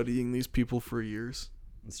been studying these people for years.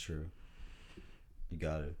 That's true. You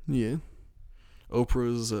got it. Yeah.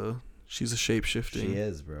 Oprah's she's a shape-shifting She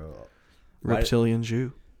is, bro. reptilian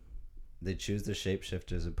Jew. They choose the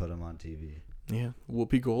shapeshifters and put them on TV. Yeah.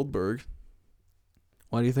 Whoopi Goldberg.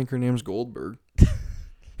 Why do you think her name's Goldberg?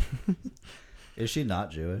 Is she not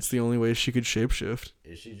It's Jewish? the only way she could shapeshift.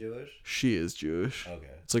 Is she Jewish? She is Jewish. Okay.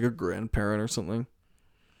 It's like a grandparent or something.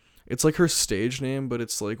 It's like her stage name, but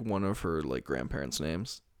it's like one of her like grandparents'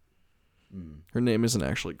 names. Her name isn't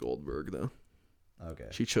actually Goldberg though. Okay.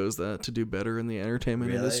 She chose that to do better in the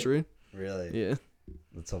entertainment Really? industry. Really? Yeah.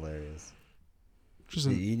 That's hilarious. Which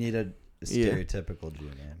isn't- You need a stereotypical Jew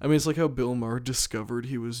name. I mean, it's like how Bill Maher discovered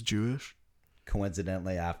he was Jewish.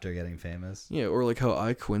 Coincidentally, after getting famous. Yeah, or like how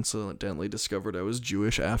I coincidentally discovered I was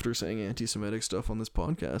Jewish after saying anti-Semitic stuff on this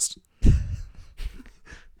podcast.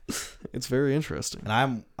 It's very interesting.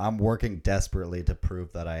 And I'm working desperately to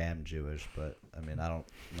prove that I am Jewish, but I mean I don't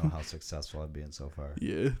know how successful I've been so far.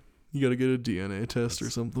 Yeah, you gotta get a DNA test or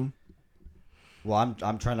something. Well,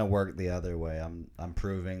 I'm trying to work the other way. I'm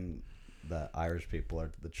proving that Irish people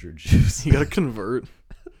are the true Jews. You gotta convert.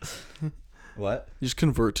 What? You just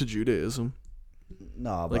convert to Judaism.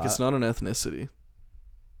 No, but Like it's not an ethnicity.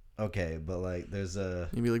 okay, but like there's a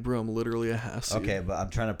You'd be like, bro, I'm literally a Hasid. okay, but I'm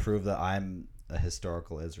trying to prove that I'm a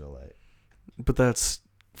historical Israelite. But that's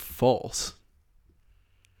false.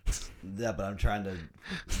 Yeah, but I'm trying to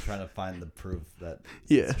find the proof that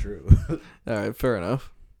Yeah. it's true. All right, fair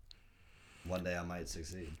enough. One day I might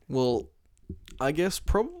succeed. Well, I guess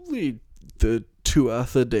probably the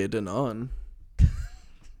Tuatha De Danann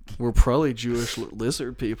were probably Jewish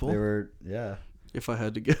lizard people, They were, yeah. if I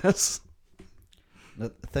had to guess. The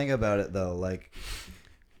thing about it though, like,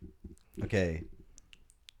 okay,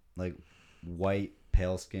 like white,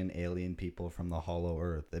 pale-skinned alien people from the Hollow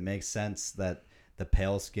Earth. It makes sense that the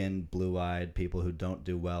pale-skinned, blue-eyed people who don't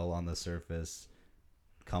do well on the surface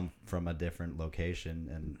come from a different location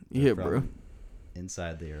and they're Yeah, from bro.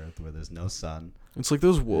 inside the Earth where there's no sun. It's like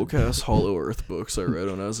those woke-ass Hollow Earth books I read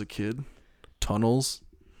when I was a kid. Tunnels.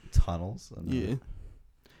 Tunnels. I don't know. Yeah.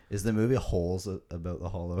 Is the movie Holes about the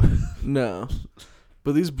Hollow Earth? No.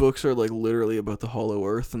 But these books are like literally about the Hollow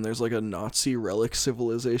Earth, and there's like a Nazi relic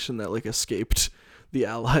civilization that like escaped the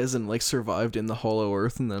Allies and like survived in the Hollow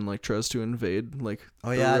Earth, and then like tries to invade like the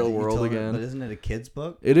real you world told me, again. but isn't it a kid's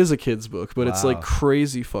book? It is a kid's book, but it's like Wow.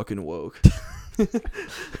 crazy fucking woke.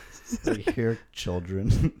 Like here,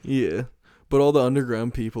 children. Yeah. But all the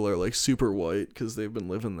underground people are like super white because they've been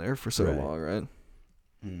living there for so Right. long, right?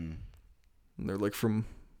 Mm. And they're like from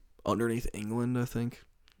underneath England, I think.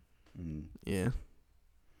 Mm. Yeah.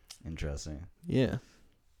 Interesting. Yeah.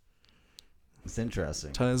 It's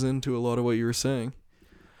interesting. Ties into a lot of what you were saying.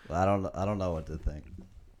 I don't know what to think.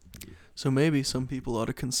 So maybe some people ought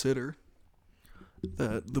to consider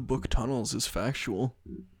that the book Tunnels is factual.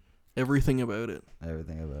 Everything about it.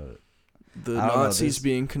 Everything about it. The I don't know, Nazis this-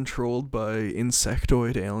 being controlled by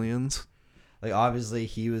insectoid aliens. Like obviously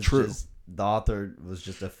he was True. just the author was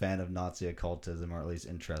just a fan of Nazi occultism or at least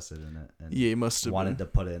interested in it and Yeah, he must have wanted been.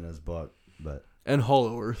 to put it in his book. But And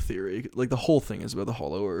Hollow Earth theory. Like the whole thing is about the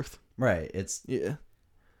Hollow Earth. right, it's Yeah.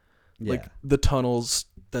 yeah. Like the tunnels,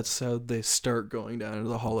 that's how they start going down into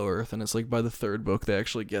the Hollow Earth, and it's like by the third book they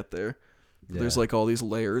actually get there. There's like all these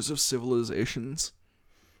layers of civilizations.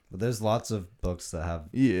 But there's lots of books that have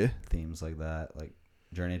Yeah. themes like that, like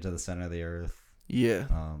Journey to the Center of the Earth. Yeah.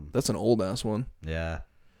 That's an old ass one. Yeah.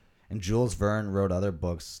 And Jules Verne wrote other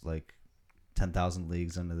books like 10,000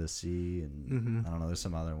 Leagues Under the Sea and I don't know, there's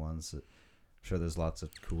some other ones that I'm sure there's lots of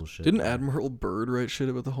cool shit. Didn't there. Admiral Byrd write shit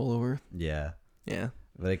about the Hollow Earth? Yeah. Yeah.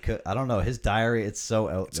 But it could I don't know, his diary it's so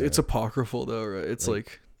out there. It's apocryphal though, right? It's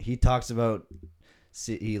like He talks about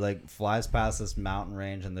he like flies past this mountain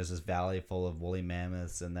range and there's this valley full of woolly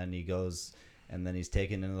mammoths and then he goes and then he's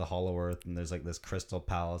taken into the Hollow Earth and there's like this crystal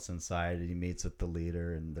palace inside and he meets with the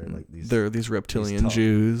leader and they're like these reptilian tall-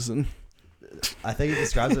 Jews and I think he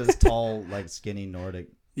describes it as tall like skinny Nordic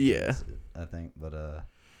yeah. I think but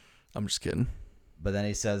I'm just kidding. but then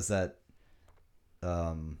he says that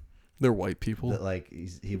They're white people. that like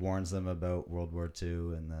he warns them about World War II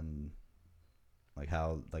and then like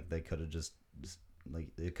how like they could have just like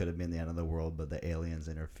it could have been the end of the world but the aliens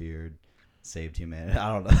interfered, saved humanity.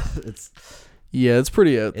 I don't know. It's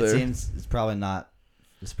pretty out It there. seems it's probably not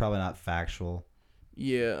factual.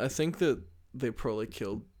 Yeah, I think that they probably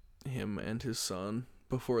killed him and his son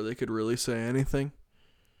before they could really say anything.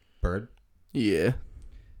 Bird? Yeah.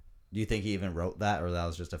 Do you think he even wrote that or that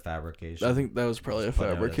was just a fabrication? I think that was probably a Just put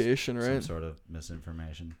out as fabrication, some right? sort of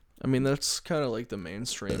misinformation. I mean, that's kind of like the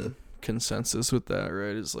mainstream consensus with that,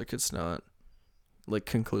 right? Is like it's not like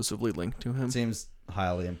conclusively linked to him. It seems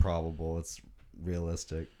highly improbable. It's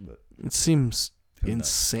realistic, but It seems who knows?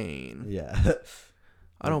 insane. Yeah.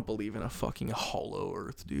 I don't believe in a fucking hollow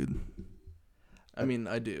Earth, dude. I mean,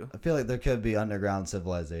 I do. I feel like there could be underground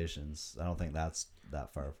civilizations. I don't think that's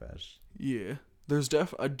that far-fetched. Yeah. There's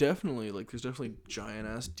definitely giant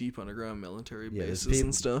ass deep underground military there's bases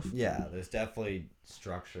and stuff. Yeah, there's definitely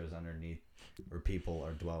structures underneath where people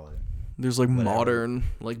are dwelling. There's like modern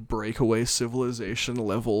like breakaway civilization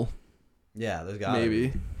level. Yeah, there's got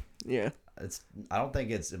maybe. Yeah. I don't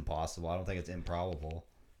think it's impossible. I don't think it's improbable.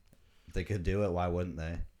 If they could do it, why wouldn't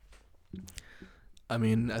they? I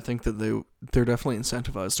mean, I think that they're definitely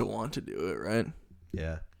incentivized to want to do it, right?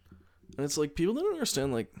 Yeah. And it's like people don't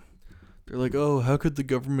understand, like, they're like, oh, how could the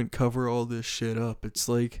government cover all this shit up? It's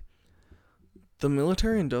like the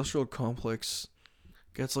military industrial complex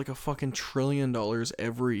gets like a fucking $1 trillion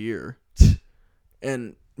every year.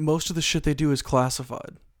 And most of the shit they do is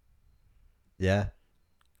classified. Yeah.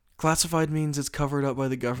 Classified means it's covered up by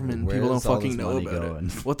the government and people don't fucking know about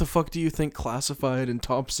it. What the fuck do you think classified and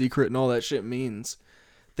top secret and all that shit means?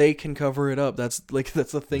 They can cover it up. That's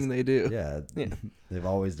the thing they do. Yeah. They've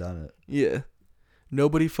always done it. Yeah.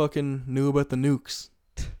 Nobody fucking knew about the nukes.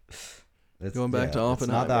 Going back to Oppenheimer. It's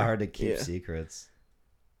not that hard to keep secrets.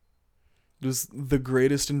 It was the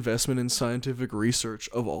greatest investment in scientific research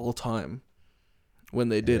of all time when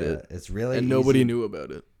they did it. It's really and nobody knew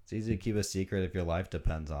about it. It's easy to keep a secret if your life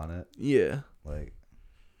depends on it. Yeah. Like,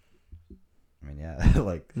 I mean, yeah,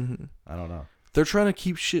 like, I don't know. They're trying to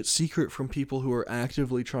keep shit secret from people who are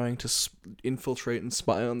actively trying to infiltrate and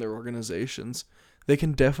spy on their organizations. They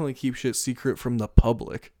can definitely keep shit secret from the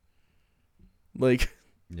public. Like,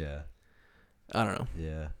 yeah. I don't know.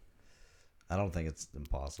 Yeah. I don't think it's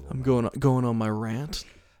impossible. I'm going on my rant.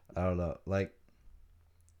 I don't know. Like,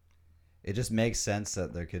 it just makes sense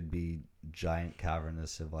that there could be giant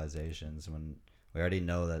cavernous civilizations when we already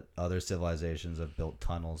know that other civilizations have built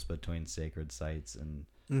tunnels between sacred sites, and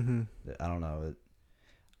I don't know.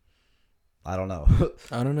 I don't know.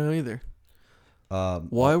 I don't know either.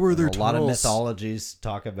 Why were there a tunnels? lot of mythologies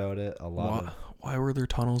talk about it. Why were there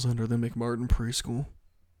tunnels under the McMartin preschool?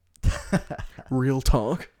 Real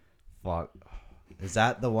talk. Fuck. Is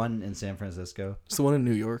that the one in San Francisco? It's the one in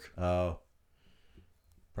New York. Oh.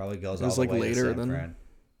 Probably goes it was all the like way later to San than Fran.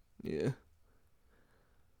 Yeah.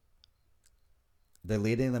 They're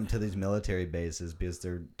leading them to these military bases because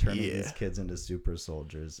they're turning these kids into super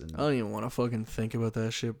soldiers. And I don't even want to fucking think about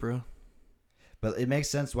that shit, bro. But it makes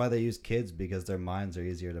sense why they use kids, because their minds are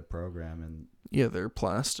easier to program. And yeah, they're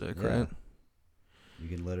plastic, right? You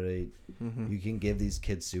can literally, you can give these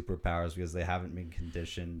kids superpowers because they haven't been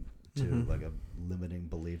conditioned to like a limiting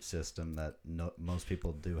belief system that most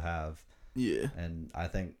people do have. Yeah. And I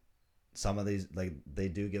think some of these, like, they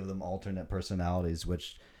do give them alternate personalities,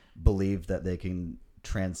 which believe that they can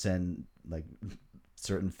transcend like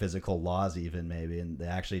certain physical laws even, maybe, and they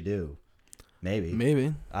actually do.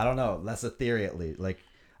 Maybe. I don't know. That's a theory, at least. Like,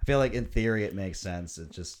 I feel like in theory it makes sense.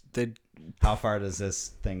 It's just how far does this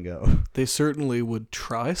thing go? They certainly would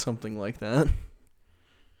try something like that.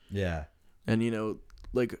 Yeah. And, you know,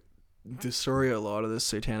 like, the story, a lot of this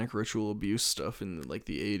satanic ritual abuse stuff in, like,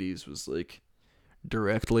 the 80s was, like,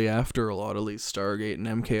 directly after a lot of these Stargate and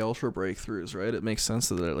MK Ultra breakthroughs, right? It makes sense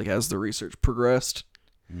that, like, as the research progressed,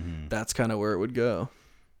 that's kind of where it would go.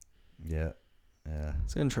 Yeah. Yeah.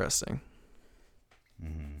 It's interesting.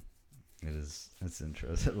 It is. It's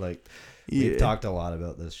interesting. Like, we've talked a lot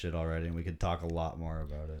about this shit already, and we could talk a lot more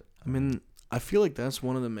about it. I mean, I feel like that's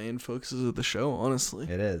one of the main focuses of the show, honestly.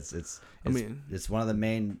 It is. It's one of the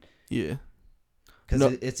main. Yeah.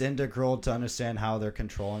 Because it's integral to understand how they're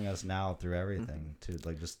controlling us now through everything, to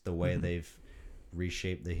like just the way they've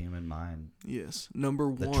reshaped the human mind. Yes. Number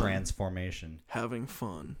one, the transformation. Having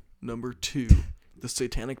fun. Number two, the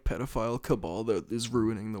satanic pedophile cabal that is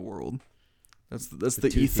ruining the world. That's the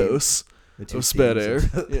ethos of Sped Air.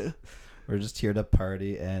 Yeah. We're just here to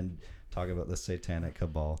party and talk about the satanic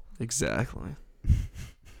cabal. Exactly.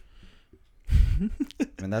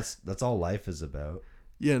 And that's all life is about.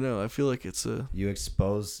 Yeah, no, I feel like you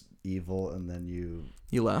expose evil and then you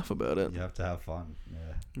laugh about it. You have to have fun.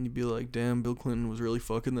 Yeah. And you'd be like, damn, Bill Clinton was really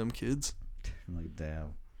fucking them kids. I'm like,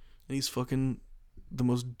 damn. And he's fucking the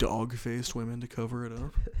most dog-faced women to cover it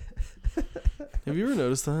up. Have you ever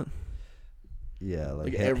noticed that? Yeah,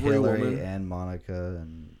 like every Hillary woman and Monica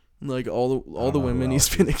and like all the women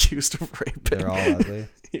he's been accused of raping. They're all ugly.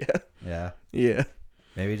 Yeah.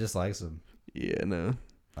 Maybe he just likes them. Yeah, no.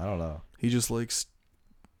 I don't know. He just likes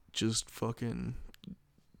just fucking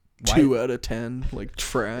 2 out of 10, like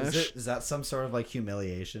trash. Is that some sort of like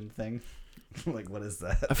humiliation thing? Like, what is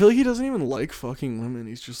that? I feel like he doesn't even like fucking women.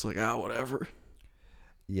 He's just like, whatever.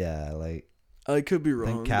 Yeah, like I could be I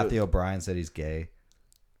wrong. think Kathy O'Brien said he's gay.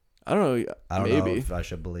 I don't know. I don't maybe. know if I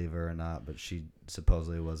should believe her or not, but she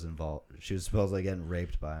supposedly was involved. She was supposedly getting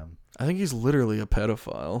raped by him. I think he's literally a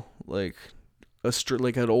pedophile, like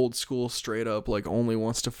like an old school, straight up, like only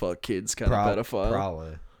wants to fuck kids kind of pedophile.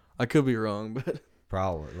 Probably. I could be wrong, but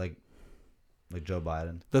probably like Joe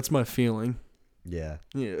Biden. That's my feeling. Yeah.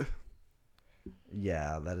 Yeah.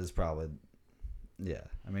 Yeah, that is probably. Yeah,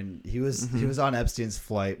 I mean, he was on Epstein's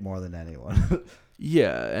flight more than anyone.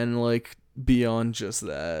 Yeah, and like beyond just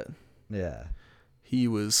that. Yeah. He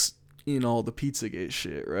was in all the Pizzagate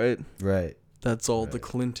shit, right? Right. That's all the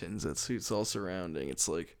Clintons. It's all surrounding. It's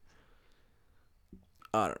like,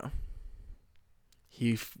 I don't know.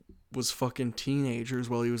 He was fucking teenagers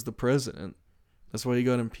while he was the president. That's why he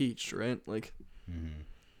got impeached, right? Like,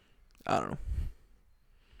 I don't know.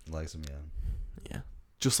 Likes him young. Yeah.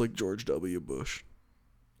 Just like George W. Bush.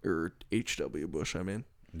 Or H.W. Bush, I mean.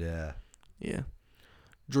 Yeah. Yeah.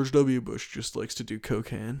 George W. Bush just likes to do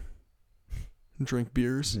cocaine. And drink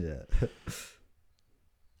beers. Yeah.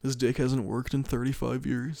 His dick hasn't worked in 35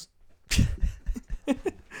 years.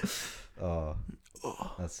 Oh.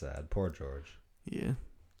 That's sad. Poor George. Yeah.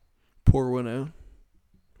 Pour one out.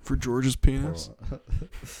 For George's penis.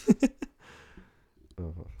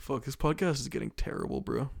 Fuck, this podcast is getting terrible,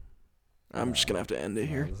 bro. I'm just gonna have to end it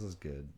here. This is good.